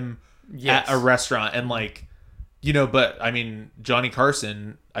saw him Yes. at a restaurant, and like, but I mean, Johnny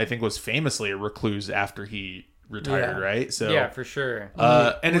Carson, I think, was famously a recluse after he retired, Yeah. right? So Yeah, for sure. and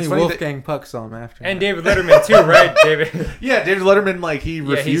Only it's funny that, Wolfgang Puck saw him after. And David Letterman too, right? David. yeah, David Letterman, like he Yeah,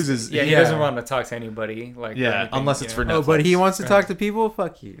 he's- refuses. Yeah, he Yeah. doesn't want to talk to anybody. Like, or Yeah, anything, unless you it's know? for Netflix. oh, but he wants to talk to people.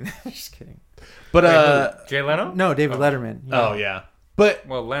 Fuck you. Just kidding. But Wait, who? Jay Leno? No, David Letterman. oh yeah, but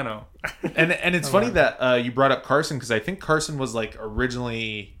Well, Leno. and it's funny that you brought up Carson, because I think Carson was like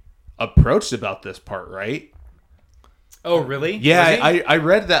originally approached about this part, right? Oh, really? Yeah, Was he? I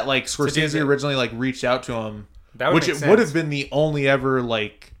read that like do Scorsese the- originally like reached out to him, That would which make it would sense. have been the only ever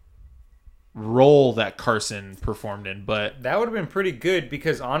like role that Carson performed in, but That would have been pretty good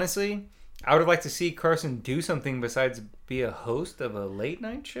because honestly, I would have liked to see Carson do something besides be a host of a late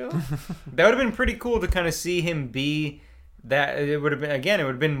night show. That would have been pretty cool to kind of see him be that. It would have been, again, it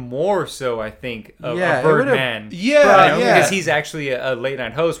would have been more so, I think, of Yeah, a it would have- Birdman. yeah, yeah. Because he's actually a late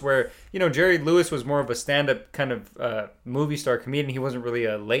night host where, Jerry Lewis was more of a stand-up kind of movie star comedian. He wasn't really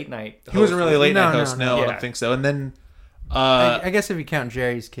a late night host. he wasn't really a late No, night no, host. no. No, I Yeah. don't think so. And then I guess if you count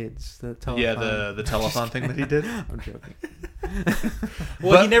Jerry's kids, the telethon. yeah, the telethon thing that he did. I'm joking.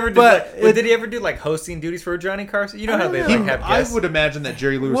 Well, he never did. but Did he ever do like hosting duties for Johnny Carson? You know how they don't like have I guests. would imagine that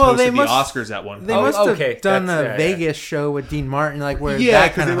Jerry Lewis Well, they hosted must- the Oscars at one point. They Oh, must have okay. done That's- a yeah, yeah. Vegas show with Dean Martin, like where Yeah, that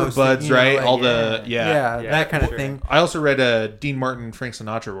 'cause kind they of were hosting, buds, you know, right? like, All the yeah, Yeah, that kind of sure. thing. I also read Dean Martin and Frank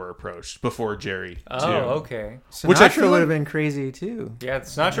Sinatra were approached before Jerry. Oh, too. okay. Which I Sinatra feel would like- have been crazy too. Yeah,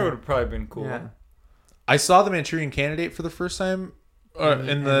 Sinatra would have probably been cool. Yeah. I saw The Manchurian Candidate for the first time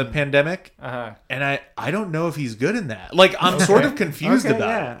in the pandemic, Uh-huh. and I don't know if he's good in that. Like, I'm sort of confused Okay,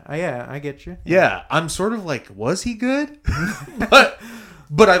 about it. yeah, I get you. Yeah, I'm sort of like, was he good?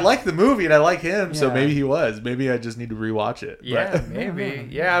 but I like the movie and I like him, so Yeah. maybe he was. Maybe I just need to rewatch it. Yeah, But- maybe.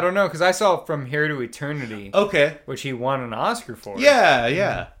 Yeah, I don't know because I saw From Here to Eternity, okay. which he won an Oscar for. Yeah,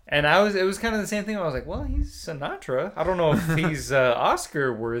 yeah. And it was kind of the same thing. I was like, well, he's Sinatra. I don't know if he's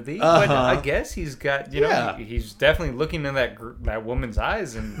Oscar worthy, but I guess he's got, you know, Yeah. he's definitely looking in that woman's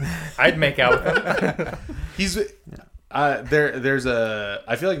eyes, and I'd make out with him. He's there's a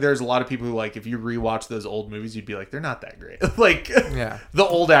I feel like there's a lot of people who, like, if you rewatch those old movies, you'd be like, they're not that great. Like, Yeah. the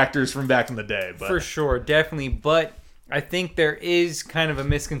old actors from back in the day. But For sure, definitely. But I think there is kind of a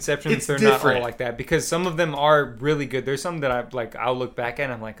misconception It's that they're not different. all like that because some of them are really good. There's some that I'll look back at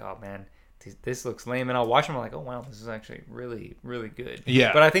and I'm like, oh man, this looks lame, and I'll watch them. I'm like, oh wow, this is actually really, really good.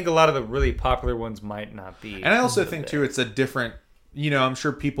 Yeah. But I think a lot of the really popular ones might not be. And I also think too, it's a different. You know, I'm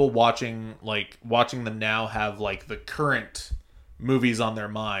sure people watching them now have like the current movies on their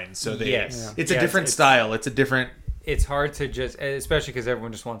minds, so they. Yes. Yeah. It's a Yes, different it's- style. It's a different. It's hard to just, especially because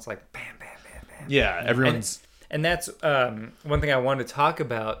everyone just wants like bam, bam, bam, bam. Yeah, everyone's. And that's one thing I wanted to talk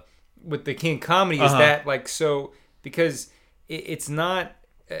about with the King of Comedy is Uh-huh. that, like, so because it's not.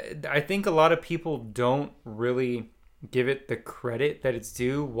 I think a lot of people don't really give it the credit that it's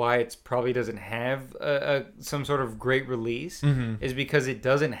due. Why it's probably doesn't have some sort of great release is because it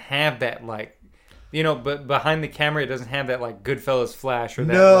doesn't have that, like, you know, but behind the camera it doesn't have that like Goodfellas flash or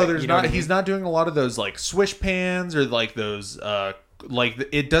that. No, like, there's you know not. what I He's mean? not doing a lot of those like swish pans or like those. Like,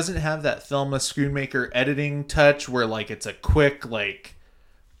 it doesn't have that Thelma Schoonmaker editing touch where like it's a quick like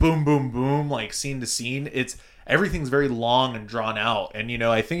boom boom boom like scene to scene. It's everything's very long and drawn out, and you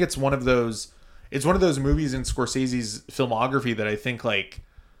know, I think it's one of those movies in Scorsese's filmography that I think, like,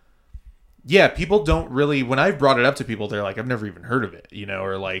 yeah, people don't really, when I've brought it up to people, they're like, I've never even heard of it, you know,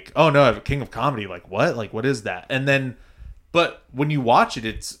 or like, oh no, I have a King of Comedy, like what is that? And then but when you watch it,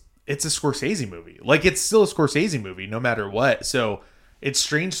 it's a Scorsese movie. Like, it's still a Scorsese movie no matter what. So it's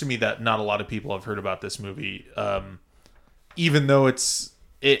strange to me that not a lot of people have heard about this movie, even though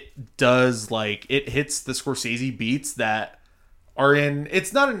it does, like, it hits the Scorsese beats that are in.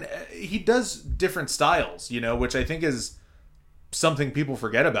 It's not an. He does different styles, you know, which I think is something people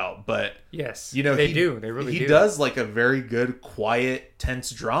forget about. But Yes, you know, they do. They really do. He does like a very good, quiet,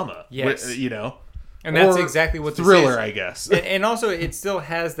 tense drama. Yes. You know, And that's or exactly what this thriller, is. I guess. And also, it still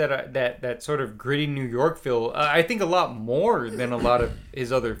has that sort of gritty New York feel. I think a lot more than a lot of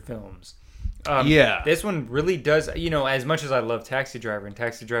his other films. Yeah. This one really does. You know, as much as I love Taxi Driver, and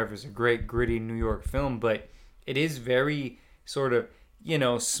Taxi Driver is a great gritty New York film, but it is very sort of, you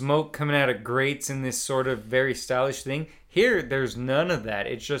know, smoke coming out of grates and this sort of very stylish thing. Here, there's none of that.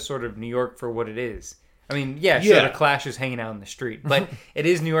 It's just sort of New York for what it is. I mean, yeah, sure, Yeah. the Clash is hanging out in the street, but it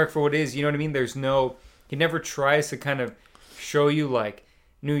is New York for what it is. You know what I mean? There's no, he never tries to kind of show you like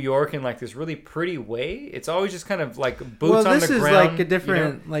New York in like this really pretty way. It's always just kind of like boots on the this is ground. like a you know?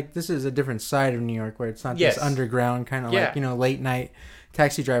 different, like this is a different side of New York where it's not Yes. this underground kind of Yeah. like, you know, late night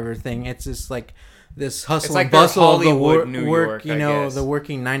taxi driver thing. It's just like this hustle like and their bustle of the Hollywood New work, York, you I know, guess. the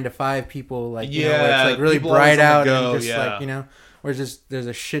working 9 to 5 people, like, you know, Yeah, where it's like really people always bright on out the go, and just yeah. like, you know, where just there's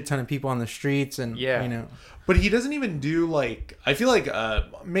a shit ton of people on the streets and, Yeah. you know. But he doesn't even do, like, I feel like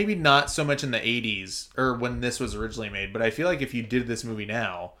maybe not so much in the 80s or when this was originally made, but I feel like if you did this movie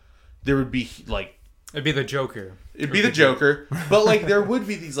now, there would be like It'd be the Joker. it'd be the Joker, but like there would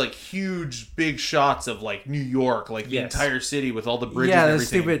be these like huge big shots of like New York, like the Yes. entire city with all the bridges Yeah, and the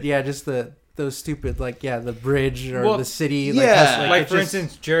everything. stupid, yeah, just those stupid, like, yeah, the bridge or Well, the city. yeah. Like, Like it for just-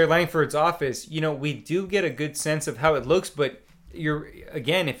 instance, Jerry Langford's Office. You know, we do get a good sense of how it looks, but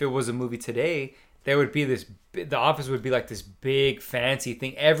if it was a movie today, there would be this. The Office would be like this big fancy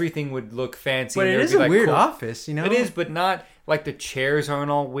thing. Everything would look fancy. but and it there would is be, a like, weird cool- office, you know? It is, but not Like the chairs aren't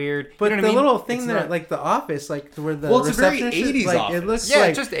all weird. But you know the what I mean? little thing It's there, not- like the office, like where the Well, it's a very receptionist is, 80s like office. it looks yeah,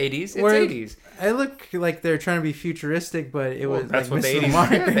 like just 80s. It's where- 80s. It looked like they're trying to be futuristic, but it Well, was that's like what the missing 80s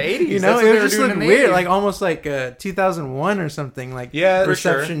mark. yeah, the 80s. You That's know, what it they was were just doing looked in the weird, 80s. like almost like 2001 or something. Like Yeah, for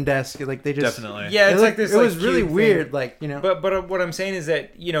sure. reception desk, like they just Definitely. Yeah, It, it's like looked- this. it was like, really cute thing. weird, like you know. But what I'm saying is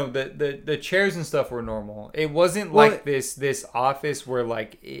that the chairs and stuff were normal. It wasn't Well, like this office where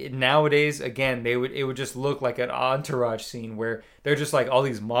like nowadays again it would just look like an entourage scene where they're just like all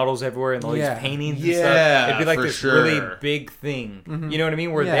these models everywhere and all Yeah. these paintings and Yeah, stuff. It'd be like for this sure. really big thing. You know what I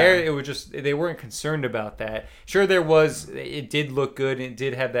mean? Where Yeah. there it would just they weren't concerned about that. Sure, it did look good and it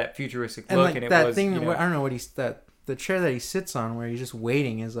did have that futuristic And look like and it that was thing, you know, I don't know what the chair that he sits on, where he's just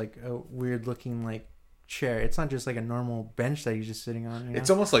waiting, is like a weird looking like chair. It's not just like a normal bench that he's just sitting on. You know? It's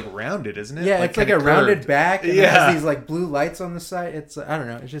almost like rounded, isn't it? Yeah, it's like a kinda rounded curved. back, and it Yeah. has these like blue lights on the side. It's I don't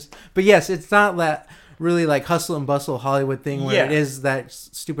know. It's just, but yes, it's not that really like hustle and bustle Hollywood thing where Yeah. it is that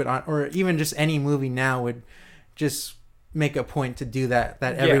stupid, or even just any movie now would just make a point to do that Yeah.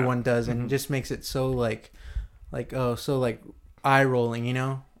 everyone does, and Mhm. it just makes it so like so like eye rolling, you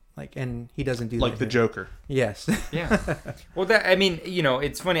know. Like, and he doesn't do Like that the here. Joker. Yes. Yeah. Well, that I mean,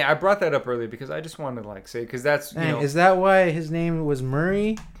 it's funny. I brought that up earlier because I just wanted to like say because that's Dang, is that why his name was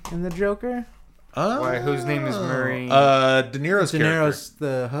Murray in the Joker? Why, whose name is Murray? De Niro's De character. Niro's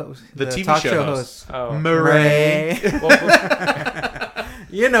the host, The TV talk show host. oh. Murray. Well,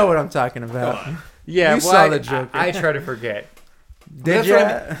 You know what I'm talking about. yeah. You well, saw I- the Joker. I try to forget. Did That's you? what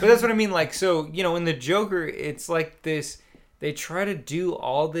I mean. But that's what I mean. Like, so in the Joker, it's like this. They try to do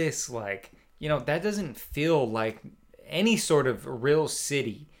all this, like, that doesn't feel like any sort of real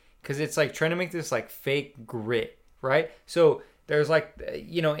city because it's like trying to make this like fake grit, right? So there's like,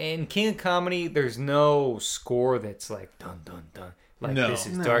 in King of Comedy, there's no score that's like dun dun dun. Like No. this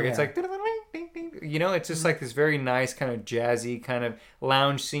is No, dark. yeah. It's like ding, ding, ding. It's just like this very nice kind of jazzy kind of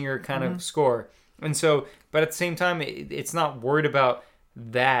lounge singer kind of score. And so, but at the same time, it's not worried about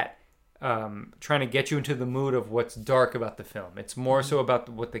that trying to get you into the mood of what's dark about the film. It's more so about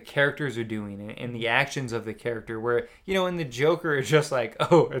what the characters are doing and the actions of the character. Where in the Joker, it's just like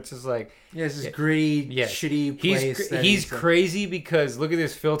it's just like Yeah, it's this gritty, yes. shitty place. that He's like- crazy because look at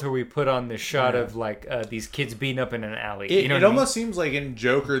this filter we put on this shot of like these kids beating up in an alley. It, you know it what I mean? almost seems like in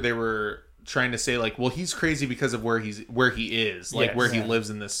Joker they were trying to say like, well, he's crazy because of where he is, like Yes. where he Yeah. lives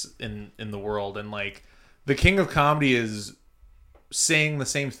in the world, and like the King of Comedy is saying the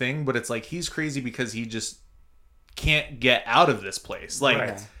same thing, but it's like he's crazy because he just can't get out of this place. Like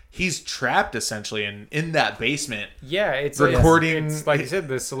Right. he's trapped essentially in that basement. Yeah, it's Recording- It's like you said,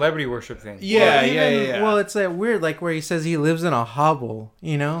 the celebrity worship thing. Yeah, Well, yeah, even- yeah. Well, it's like weird, like where he says he lives in a hovel,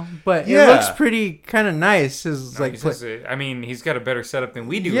 but Yeah. it looks pretty kind of nice. His like, He's just I mean, he's got a better setup than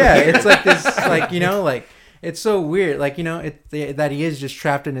we do. yeah, here. it's like this, like like it's so weird, like that he is just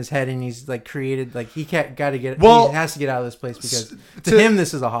trapped in his head, and he's like created, like he can't got to get, Well, he has to get out of this place because to to- him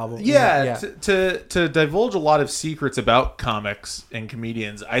this is a hovel. Yeah, to divulge a lot of secrets about comics and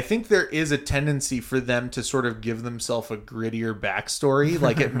comedians, I think there is a tendency for them to sort of give themselves a grittier backstory,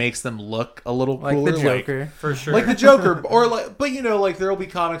 like it makes them look a little like cooler, the Joker. for sure. like the Joker, or like, but like there'll be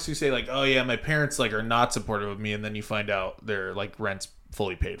comics who say like, oh yeah, my parents like are not supportive of me, and then you find out their like rent's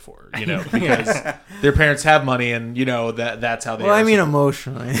fully paid for, because their parents have money, and that's how they. Well, are. I mean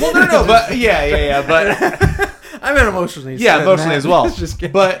emotionally. well, no, but yeah, but. I mean emotionally. Yeah, so emotionally Matt- as well. Just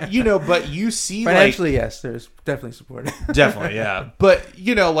kidding. but you see like financially, yes, there's definitely support. definitely, yeah. But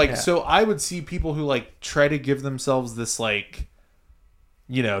Yeah. so I would see people who like try to give themselves this like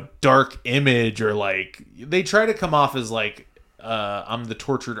dark image, or like they try to come off as like I'm the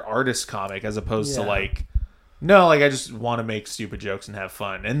tortured artist comic, as opposed to Yeah. like no, like I just want to make stupid jokes and have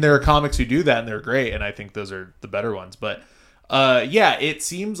fun. And there are comics who do that, and they're great, and I think those are the better ones. But yeah, it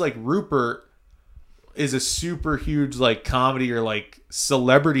seems like Rupert is a super huge like comedy or like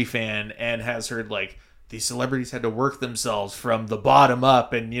celebrity fan, and has heard like these celebrities had to work themselves from the bottom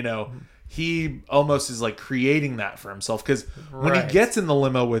up, and he almost is like creating that for himself, because when he Right. gets in the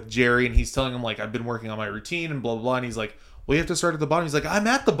limo with Jerry and he's telling him like I've been working on my routine and blah blah blah, and he's like, well, you have to start at the bottom. He's like, I'm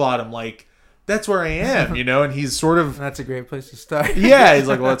at the bottom, like that's where I am, and he's sort of That's a great place to start. yeah, he's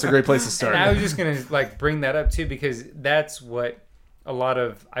like, well, that's a great place to start. And I was just gonna like bring that up too because that's what a lot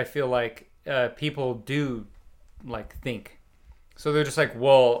of I feel like people do like think. So they're just like,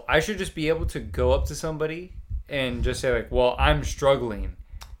 well, I should just be able to go up to somebody and just say like, well, I'm struggling.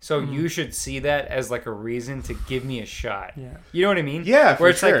 So you should see that as like a reason to give me a shot. Yeah. You know what I mean? Yeah, for Where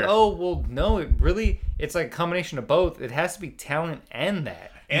it's sure. like, oh, well, no, it's like a combination of both. It has to be talent and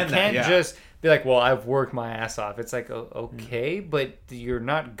that. And you that, can't yeah. just be like, well, I've worked my ass off. It's like, okay, but you're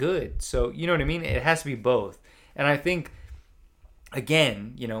not good. So, you know what I mean? It has to be both. And I think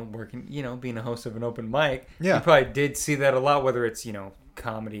again, working, being a host of an open mic, Yeah. you probably did see that a lot, whether it's,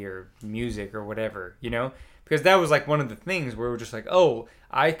 comedy or music or whatever, because that was like one of the things where we're just like, oh,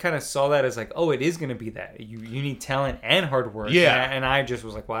 I kind of saw that as like, oh, it is going to be that you need talent and hard work. Yeah. And I just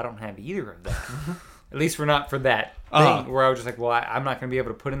was like, well, I don't have either of that. At least we're not for that thing Uh-huh. where I was just like, well, I'm not going to be able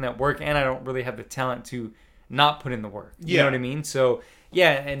to put in that work, and I don't really have the talent to not put in the work. You know what I mean? So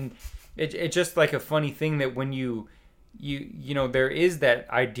yeah, and it's just like a funny thing that when you there is that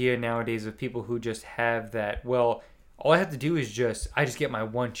idea nowadays of people who just have that, well, all I have to do is I just get my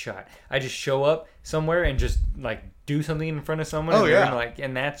one shot. I just show up somewhere and just like do something in front of someone. Oh, and they're yeah. like,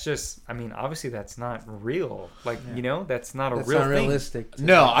 and that's just, I mean, obviously that's not real. Like, that's not a That's real not thing. realistic. to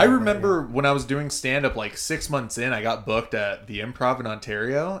No, think I that way. remember when I was doing stand up like 6 months in, I got booked at the Improv in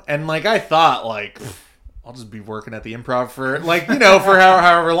Ontario, and like I thought like I'll just be working at the Improv for like for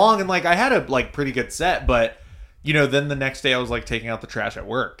however long, and like I had a like pretty good set, but then the next day I was like taking out the trash at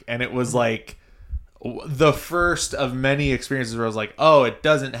work, and it was like the first of many experiences where I was like, oh, it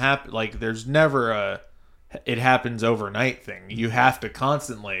doesn't happen, like there's never it happens overnight thing. You have to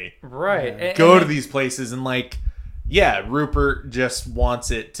constantly Right. And- go and to these places, and like Rupert just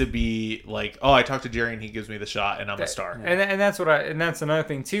wants it to be like, oh, I talked to Jerry and he gives me the shot and I'm a star. And that's that's another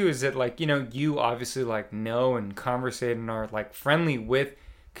thing too, is that like, you obviously like know and conversate and are like friendly with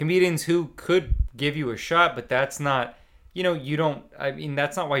comedians who could give you a shot, but that's not, you don't, I mean,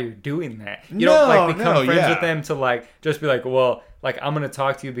 that's not why you're doing that. You don't like become friends with them to like just be like, well, like I'm gonna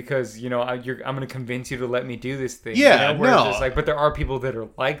talk to you because I'm gonna convince you to let me do this thing. Yeah, Where it's no. just like, but there are people that are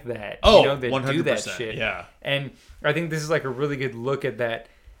like that. Oh, that 100%, do that shit. yeah. And I think this is like a really good look at that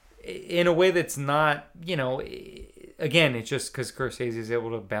in a way that's not, again, it's just because Scorsese is able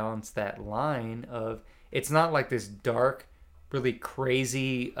to balance that line of, it's not like this dark, really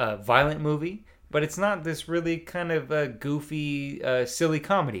crazy, violent movie, but it's not this really kind of goofy, silly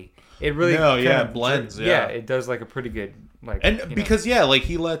comedy. It really it blends. Yeah, it does like a pretty good like. and because like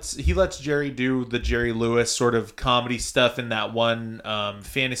he lets Jerry do the Jerry Lewis sort of comedy stuff in that one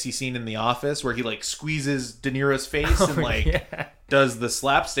fantasy scene in The Office where he like squeezes De Niro's face and like does the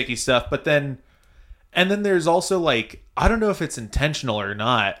slapsticky stuff, but then there's also like, I don't know if it's intentional or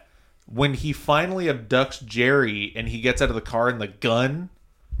not, when he finally abducts Jerry and he gets out of the car and the gun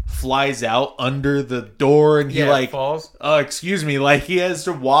flies out under the door and he like falls. Excuse me, like he has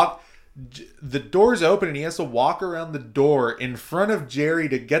to walk. The door's open and he has to walk around the door in front of Jerry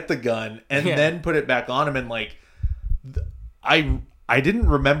to get the gun and then put it back on him. And like, I didn't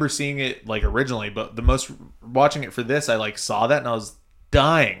remember seeing it like originally, but watching it for this, I like saw that and I was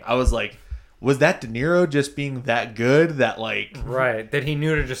dying. I was like, was that De Niro just being that good that like right, that he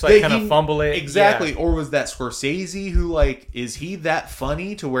knew to just like kind of fumble it exactly, or was that Scorsese who like, is he that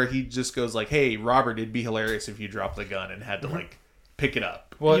funny to where he just goes like, hey Robert, it'd be hilarious if you dropped the gun and had to like pick it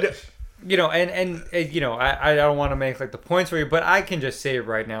up. Well, I don't want to make like the points for you, but I can just say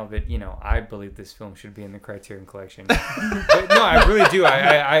right now that I believe this film should be in the Criterion Collection. But, no, I really do.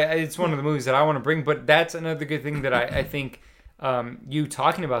 I it's one of the movies that I want to bring. But that's another good thing that I think you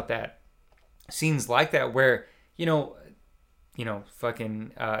talking about that scenes like that where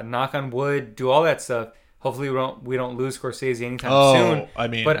fucking knock on wood, do all that stuff. Hopefully we don't lose Scorsese anytime soon. I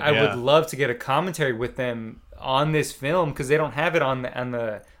mean, but I would love to get a commentary with them on this film because they don't have it on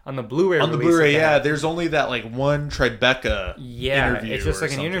the Blu-ray. On the Blu-ray, there's only that like one Tribeca interview. It's just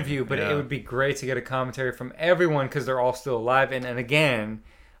like an something. interview, but it would be great to get a commentary from everyone because they're all still alive. And again,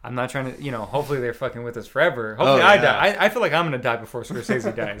 I'm not trying to, hopefully they're fucking with us forever. Hopefully I die. I feel like I'm gonna die before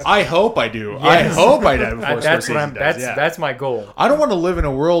Scorsese dies. I hope I do. Yes. I hope I die before that's Scorsese what I'm. dies. That's my goal. I don't want to live in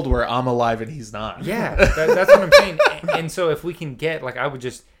a world where I'm alive and he's not. Yeah, that's what I'm saying. And so if we can get, like, I would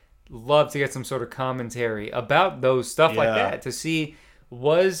just love to get some sort of commentary about those stuff like that to see,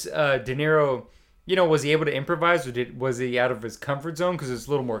 was De Niro, was he able to improvise or was he out of his comfort zone because it's a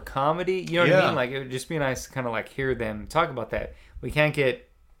little more comedy? You know what I mean? Like, it would just be nice to kind of like hear them talk about that. We can't get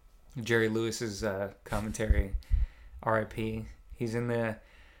Jerry Lewis's commentary. R.I.P. He's in the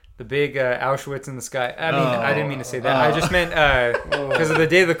big Auschwitz in the sky. I mean, I didn't mean to say that. I just meant because of the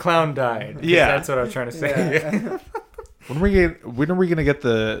day the clown died. Yeah, that's what I was trying to say. Yeah. When are we gonna get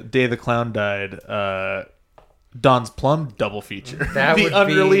the day the clown died? Don's Plum double feature. That the would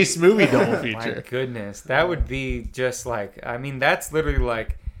unreleased movie double feature. My goodness, that would be just like. I mean, that's literally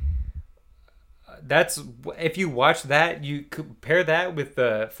like. That's if you watch that, you compare that with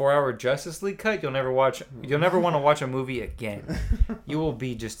the 4-hour Justice League cut. You'll never want to watch a movie again. You will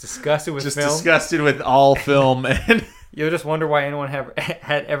be just disgusted with film. Disgusted with all film, and You'll just wonder why anyone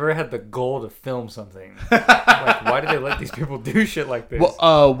had ever had the goal to film something. Like, why did they let these people do shit like this?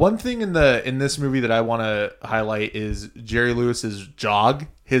 Well, one thing in this movie that I want to highlight is Jerry Lewis's jog,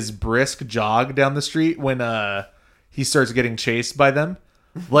 his brisk jog down the street when he starts getting chased by them.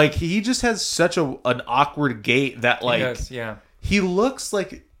 Like, he just has such an awkward gait that, like, Yes, yeah. he looks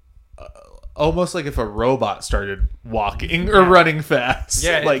like almost like if a robot started walking or running fast.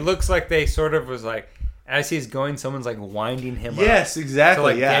 Yeah, like, it looks like they sort of was like, as he's going, someone's like winding him up. yes, exactly. To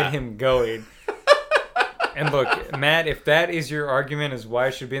like Yeah. get him going. And look, Matt, if that is your argument as why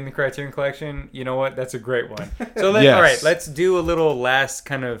it should be in the Criterion Collection, you know what? That's a great one. So Yes. all right, let's do a little last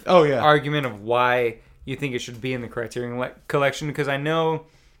kind of Oh, yeah. argument of why you think it should be in the Criterion Collection, because I know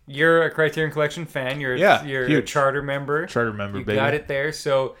you're a Criterion Collection fan. You're a huge. charter member. Charter member, you baby. got it there,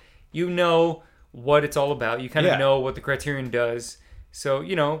 so you know what it's all about. You kind of Yeah. know what the Criterion does. So,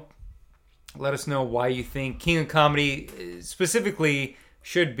 you know, let us know why you think King of Comedy specifically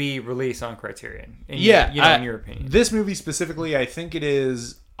should be released on Criterion. In in your opinion. This movie specifically, I think it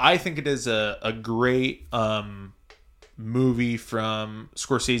is a great movie from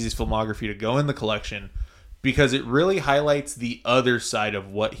Scorsese's filmography to go in the collection because it really highlights the other side of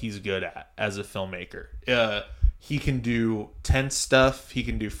what he's good at as a filmmaker. He can do tense stuff. He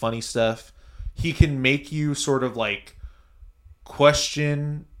can do funny stuff. He can make you sort of like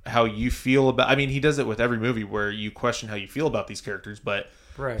question how you feel about. I mean, he does it with every movie where you question how you feel about these characters, but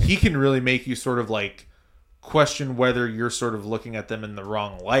Right. he can really make you sort of like question whether you're sort of looking at them in the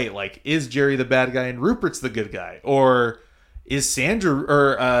wrong light. Like, is Jerry the bad guy and Rupert's the good guy, or is Sandra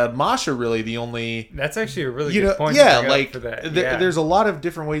or Masha really the only? That's actually a really You good know, point. yeah, to bring up like for that. there's a lot of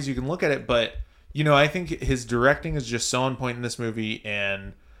different ways you can look at it, but you know, I think his directing is just so on point in this movie,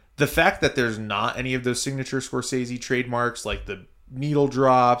 and the fact that there's not any of those signature Scorsese trademarks like the needle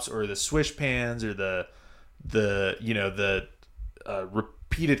drops or the swish pans or the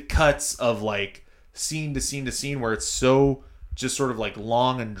repeated cuts of like scene to scene to scene where it's so just sort of like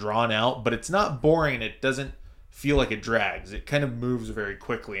long and drawn out, but it's not boring. It doesn't feel like it drags. It kind of moves very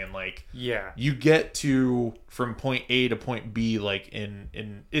quickly, and like Yeah. you get to from point A to point B like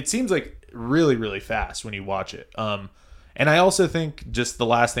in it seems like really really fast when you watch it. And I also think just the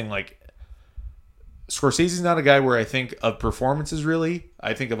last thing, like Scorsese's not a guy where I think of performances really.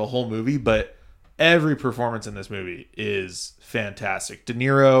 I think of a whole movie, but every performance in this movie is fantastic. De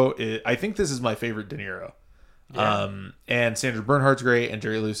Niro, I think this is my favorite De Niro. Yeah. And Sandra Bernhardt's great, and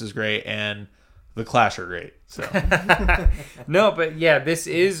Jerry Lewis is great, and The Clash are great. So No, but yeah, this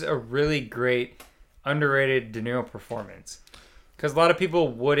is a really great underrated De Niro performance, because a lot of people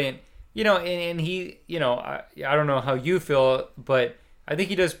wouldn't, you know, and he, you know, I don't know how you feel, but I think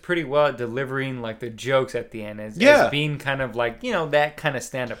he does pretty well at delivering like the jokes at the end as being kind of like, you know, that kind of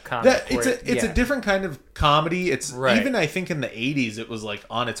stand-up comedy. It's a different kind of comedy. It's Right. even I think in the 80s it was like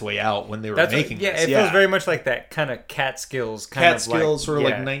on its way out when they were That's making yeah, this. it feels very much like that kind of Catskills kind of Catskills, sort of yeah.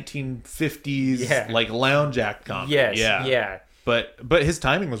 like 1950s, Yeah. like lounge act comedy. Yes, yeah. yeah. But his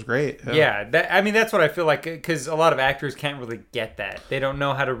timing was great. Yeah, I mean, that's what I feel like, because a lot of actors can't really get that. They don't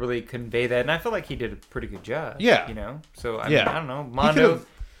know how to really convey that, and I feel like he did a pretty good job. Yeah. You know? So, I Yeah. mean, I don't know. Mondo,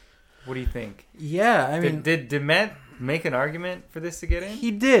 what do you think? Yeah, I mean, Did Matt make an argument for this to get in?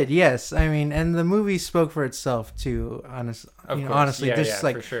 he did. Yes, I mean, and the movie spoke for itself too. Of course. Honestly, Yeah, just yeah,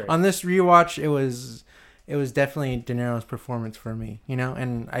 like for sure. on this rewatch, it was definitely De Niro's performance for me. You know,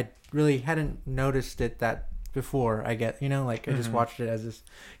 and I really hadn't noticed it that before. I get, you know, like I just watched it as this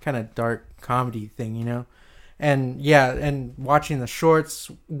kind of dark comedy thing. You know, and yeah, and watching the shorts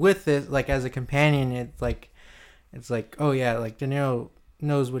with it, like as a companion, it's like, oh yeah, like De Niro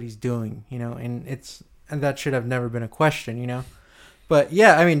knows what he's doing. You know, and that should have never been a question. You know. But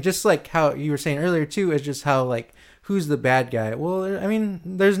yeah, I mean, just like how you were saying earlier too, is just how like who's the bad guy? Well, I mean,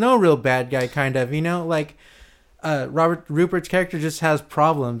 there's no real bad guy, kind of, you know, like Rupert's character just has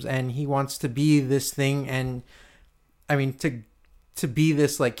problems and he wants to be this thing, and I mean to be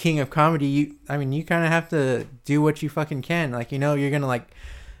this like king of comedy, you kind of have to do what you fucking can, like, you know, you're gonna like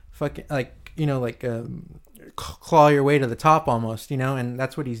fucking like, you know, like claw your way to the top almost, you know, and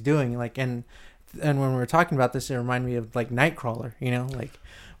that's what he's doing, like, and when we were talking about this, it reminded me of like Nightcrawler, you know, like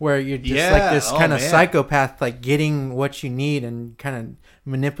where you're just like this kind of psychopath, like getting what you need and kind of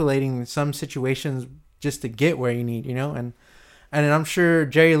manipulating some situations just to get where you need, you know, and I'm sure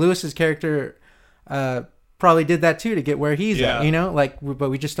Jerry Lewis's character probably did that too to get where he's at, you know, like, but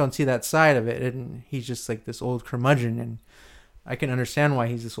we just don't see that side of it, and he's just like this old curmudgeon, and I can understand why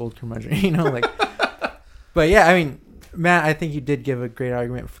he's this old curmudgeon, you know, like, but yeah, I mean, Matt, I think you did give a great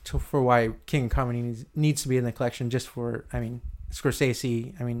argument for why King of Comedy needs to be in the collection, just for, I mean,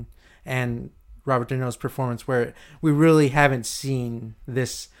 Scorsese, I mean, and Robert De Niro's performance, where we really haven't seen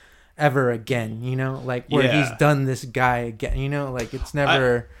this ever again. You know, like where Yeah. he's done this guy again. You know, like it's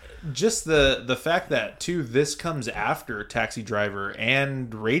never. Just the fact that too this comes after Taxi Driver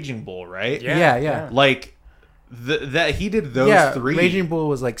and Raging Bull, right? Yeah. Like that he did those three Raging Bull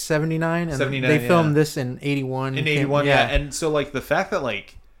was like 79, and 79, they filmed yeah. this in 81. in 81, yeah. And so like the fact that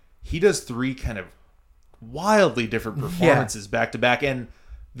like he does three kind of wildly different performances back to back, and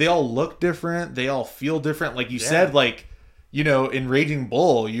they all look different, they all feel different. Like you said, like, you know, in Raging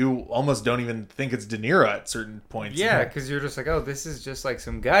Bull, you almost don't even think it's De Niro at certain points. Yeah, because you're just like, oh, this is just like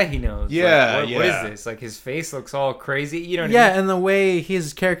some guy he knows. Yeah, like, what yeah. is this? Like his face looks all crazy. You know what I Yeah, mean? and the way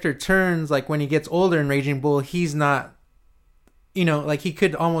his character turns, like when he gets older in Raging Bull, he's not, you know, like he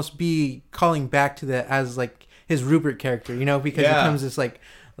could almost be calling back to that as like his Rupert character, you know, because he comes this like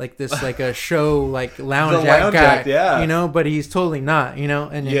a show like lounge act guy, yeah. you know, but he's totally not, you know,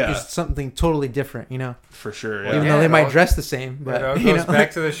 and Yeah. it's something totally different, you know, For sure. even Yeah. though they it might all- dress the same, But it all but you goes know, back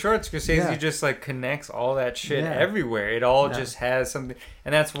to the shorts. Scorsese Yeah. just like connects all that shit Yeah. everywhere. It all Yeah. just has something,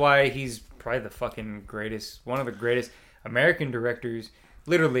 and that's why he's probably the fucking greatest, one of the greatest American directors,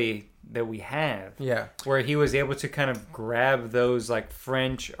 literally, that we have. yeah, Where he was able to kind of grab those like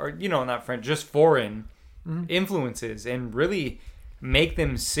French, or you know, not French, just foreign influences, and really make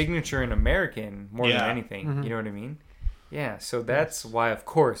them signature and American more than Yeah. anything. You know what I mean? Yeah. So that's why, of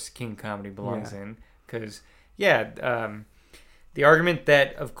course, King Comedy belongs in, because the argument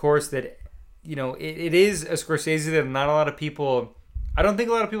that, of course, that you know it is a Scorsese that not a lot of people. I don't think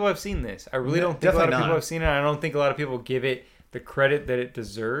a lot of people have seen this. I really don't think a lot of definitely people not. have seen it. I don't think a lot of people give it the credit that it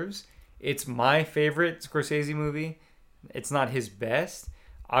deserves. It's my favorite Scorsese movie. It's not his best.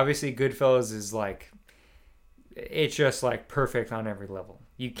 Obviously, Goodfellas is like, it's just like perfect on every level.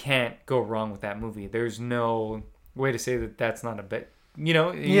 You can't go wrong with that movie. There's no way to say that that's not a bit. You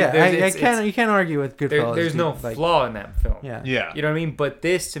know, yeah, you can't argue with Goodfellas. there's no dude. Like, flaw in that film. yeah, Yeah. You know what I mean? But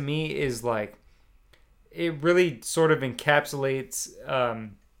this to me is like, it really sort of encapsulates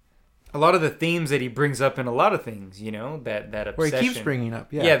a lot of the themes that he brings up in a lot of things, you know, that obsession. where he keeps bringing up,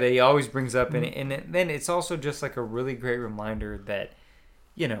 Yeah, that he always brings up. And then it's also just like a really great reminder that,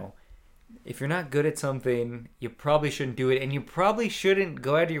 you know, if you're not good at something, you probably shouldn't do it. And you probably shouldn't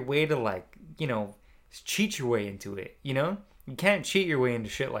go out of your way to, like, you know, cheat your way into it, you know? You can't cheat your way into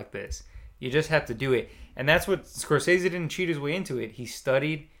shit like this. You just have to do it. And that's what Scorsese didn't cheat his way into it. He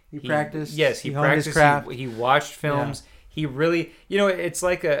studied. He practiced. Yes, he honed his practiced. craft. He watched films. He really, you know, it's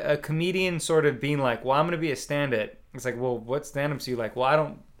like a comedian sort of being like, well, I'm going to be a stand-up. It's like, well, what stand-ups do you like? Well, I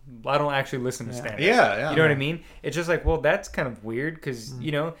don't actually listen to stand-up. Yeah. You know what I mean? It's just like, well, that's kind of weird because,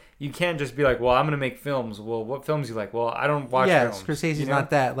 you know, you can't just be like, well, I'm going to make films. Well, what films do you like? Well, I don't watch films. Scorsese's you know? not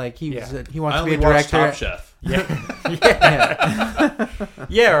that. Like, he wants I to be only a watch director. Top Chef.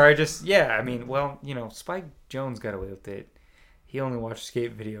 Yeah, or I mean, well, you know, Spike Jonze got away with it. He only watched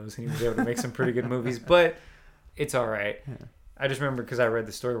skate videos and he was able to make some pretty good movies, but it's all right. Yeah. I just remember because I read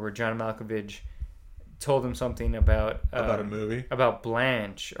the story where John Malkovich told him something about About a movie? about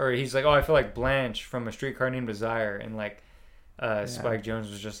Blanche, or he's like, oh, I feel like Blanche from A Streetcar Named Desire, and like Spike Jonze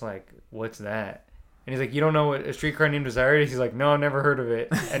was just like, what's that? And he's like, you don't know what A Streetcar Named Desire is? He's like, no, I've never heard of it.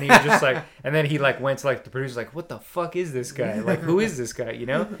 And he was just like, and then he like went to like the producer, like, what the fuck is this guy? Like, who is this guy? You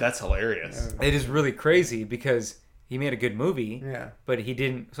know? That's hilarious. It is really crazy because he made a good movie, Yeah. but he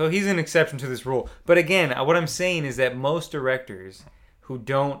didn't. So he's an exception to this rule. But again, what I'm saying is that most directors who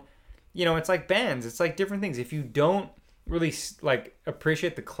don't, you know, it's like bands. It's like different things. If you don't really like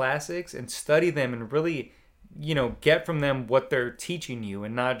appreciate the classics and study them and really, you know, get from them what they're teaching you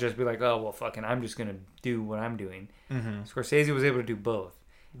and not just be like, oh, well, fucking, I'm just going to do what I'm doing. Mm-hmm. Scorsese was able to do both.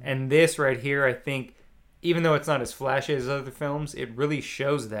 And this right here, I think, even though it's not as flashy as other films, it really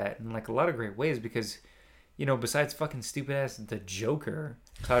shows that in like a lot of great ways because, you know, besides fucking stupid ass The Joker,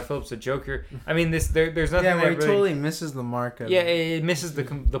 Todd Phillips, The Joker, I mean, there's nothing Yeah, that where he really... totally misses the mark of. Yeah, it misses the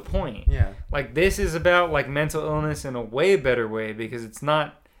point. Yeah. Like, this is about, like, mental illness in a way better way because it's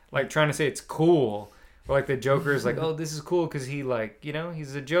not, like, trying to say it's cool. Or, like, the Joker is like, oh, this is cool because he, like, you know,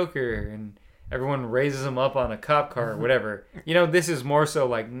 he's a Joker and everyone raises him up on a cop car or whatever. You know, this is more so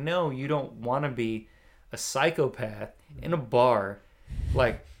like, no, you don't want to be a psychopath in a bar.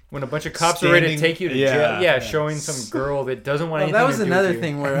 Like, when a bunch of cops are ready to take you to jail. Yeah, showing some girl that doesn't want anything That was to do another with you.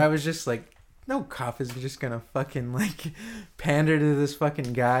 thing where I was just like, no cop is just gonna fucking like pander to this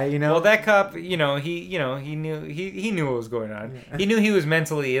fucking guy, you know? Well, that cop, he knew what was going on. Yeah. He knew he was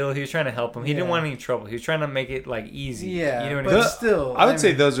mentally ill. He was trying to help him. He didn't Yeah. want any trouble. He was trying to make it like easy. Yeah, you know what but I mean? still, I would say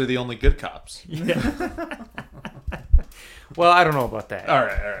mean, those are the only good cops. Yeah. Well, I don't know about that. All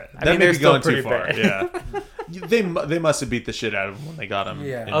right. I That mean, may they're be still going too pretty far. bad. Yeah. they must have beat the shit out of him when they got him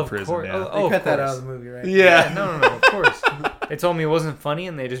Yeah. in Of prison. course. Yeah. They of cut that out course. of the movie, right? Yeah. No, of course. They told me it wasn't funny,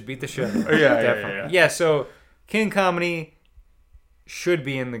 and they just beat the shit out of it. Yeah. Yeah, so King Comedy should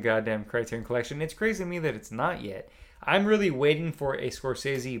be in the goddamn Criterion Collection. It's crazy to me that it's not yet. I'm really waiting for a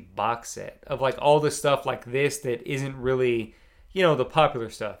Scorsese box set of like all the stuff like this that isn't really, the popular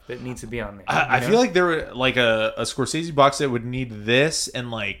stuff that needs to be on there. I you know? feel like there were like a Scorsese box set would need this and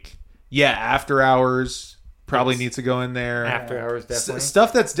like After Hours probably needs to go in there. After Hours, definitely.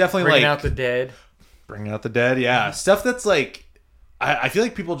 Stuff that's definitely Bringing like Out the Dead. Bringing Out the Dead, yeah. Stuff that's like I feel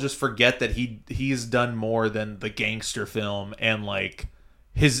like people just forget that he's done more than the gangster film and like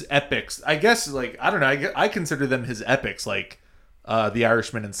his epics. I guess like I don't know. I consider them his epics, like The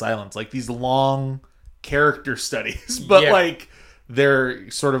Irishman and Silence, like these long character studies, but Yeah. like they're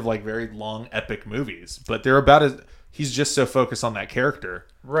sort of like very long epic movies. But they're about as he's just so focused on that character,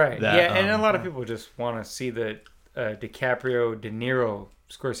 Right. that, Yeah, and a lot of people just want to see the DiCaprio, De Niro,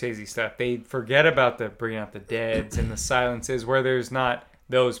 Scorsese stuff. They forget about the Bringing Out the Deads and the Silences where there's not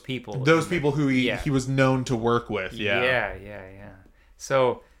those people. those people who Yeah. he was known to work with. Yeah.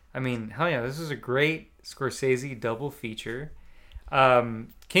 So, I mean, hell yeah, this is a great Scorsese double feature.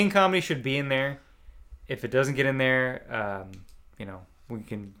 King Comedy should be in there. If it doesn't get in there, we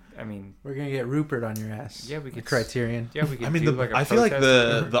can. I mean, We're gonna get Rupert on your ass. Yeah, we could- Criterion. yeah, we could. I mean, do like a I feel like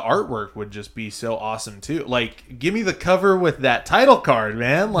protest. the artwork would just be so awesome too. Like, give me the cover with that title card,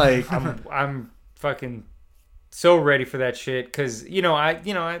 man. Like, I'm fucking so ready for that shit because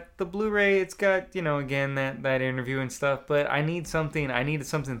the Blu-ray it's got again that interview and stuff, but I needed something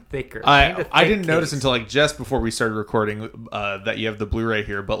thicker. need a I thick didn't notice case. until like just before we started recording that you have the Blu-ray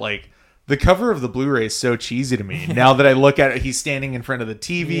here, but like the cover of the Blu-ray is so cheesy to me. Now that I look at it, he's standing in front of the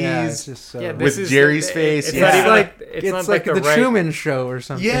TVs. Yeah, it's just so. Yeah, with Jerry's face, It's yeah. not even like it's it's not like the right, Truman Show or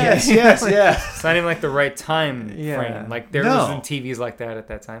something. Yes, Yeah. It's not even like the right time Yeah. frame. Like there No. wasn't TVs like that at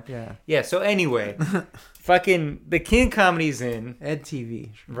that time. Yeah. Yeah. So anyway, fucking the King Comedy's in, Ed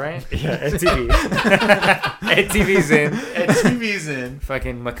TV. right? Yeah, Ed TV. Ed TV's in. And TV's in.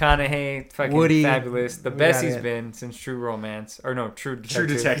 Fucking McConaughey, fucking Woody. fabulous. The We best got he's it. been since True Romance, or no, True True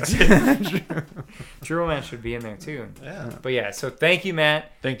Detective. Detective. True Romance should be in there too. Yeah. But yeah, so thank you,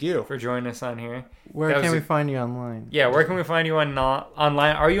 Matt, Thank you. for joining us on here. Where That can was we a- find you online? Yeah, where can we find you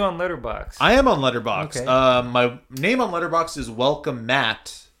online? Are you on Letterboxd? I am on Letterboxd. Okay. My name on Letterboxd is Welcome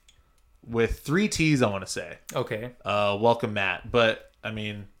Matt, with 3 T's. I want to say Okay. Welcome Matt, but I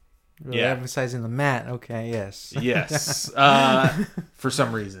mean, Really Yeah. emphasizing the mat. Okay, yes. yes, for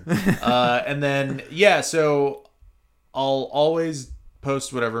some reason. And then so I'll always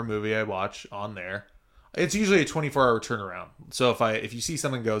post whatever movie I watch on there. It's usually a 24-hour turnaround. So if you see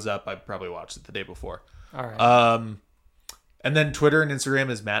something goes up, I probably watched it the day before. All right. And then Twitter and Instagram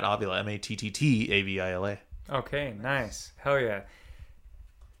is Matt Avila, MattTavila. Okay, nice. Hell yeah.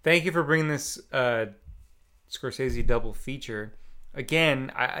 Thank you for bringing this Scorsese double feature.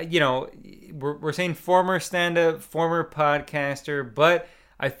 Again, we're saying former stand-up, former podcaster, but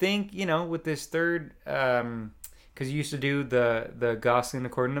I think, with this third, because you used to do the Gosling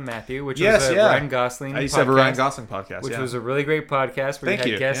According to Matthew, which was a Ryan Gosling I used to have a podcast, Ryan Gosling podcast, which was a really great podcast where Thank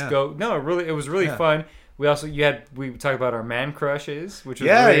you had you, guests yeah. go. No, it was really Yeah. fun. We talked about our man crushes, which was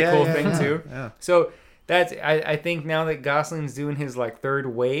a really cool thing too. Yeah. So that's I think now that Gosling's doing his third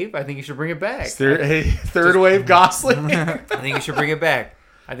wave, I think you should bring it back. Third wave Gosling. I think you should bring it back.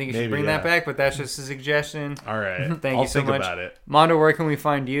 I think you should Maybe, bring yeah. that back, but that's just a suggestion. All right. Thank I'll you so think much. about it. Mondo, where can we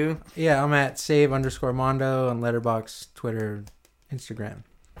find you? Yeah, I'm at save_Mondo on Letterboxd, Twitter, Instagram.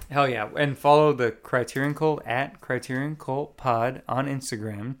 Hell yeah. And follow the Criterion Cult at Criterion Cult Pod on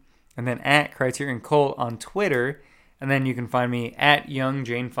Instagram. And then at Criterion Cult on Twitter. And then you can find me at Young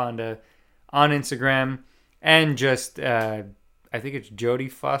Jane Fonda on Instagram. And just, I think it's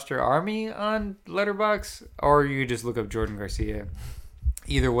Jodie Foster Army on Letterboxd. Or you just look up Jordan Garcia.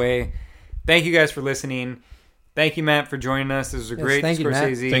 Either way, thank you guys for listening. Thank you, Matt, for joining us. This was a Yes, great thank you, Matt.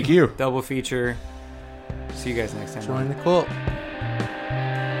 Scorsese Thank you. double feature. See you guys next time. Join the cult.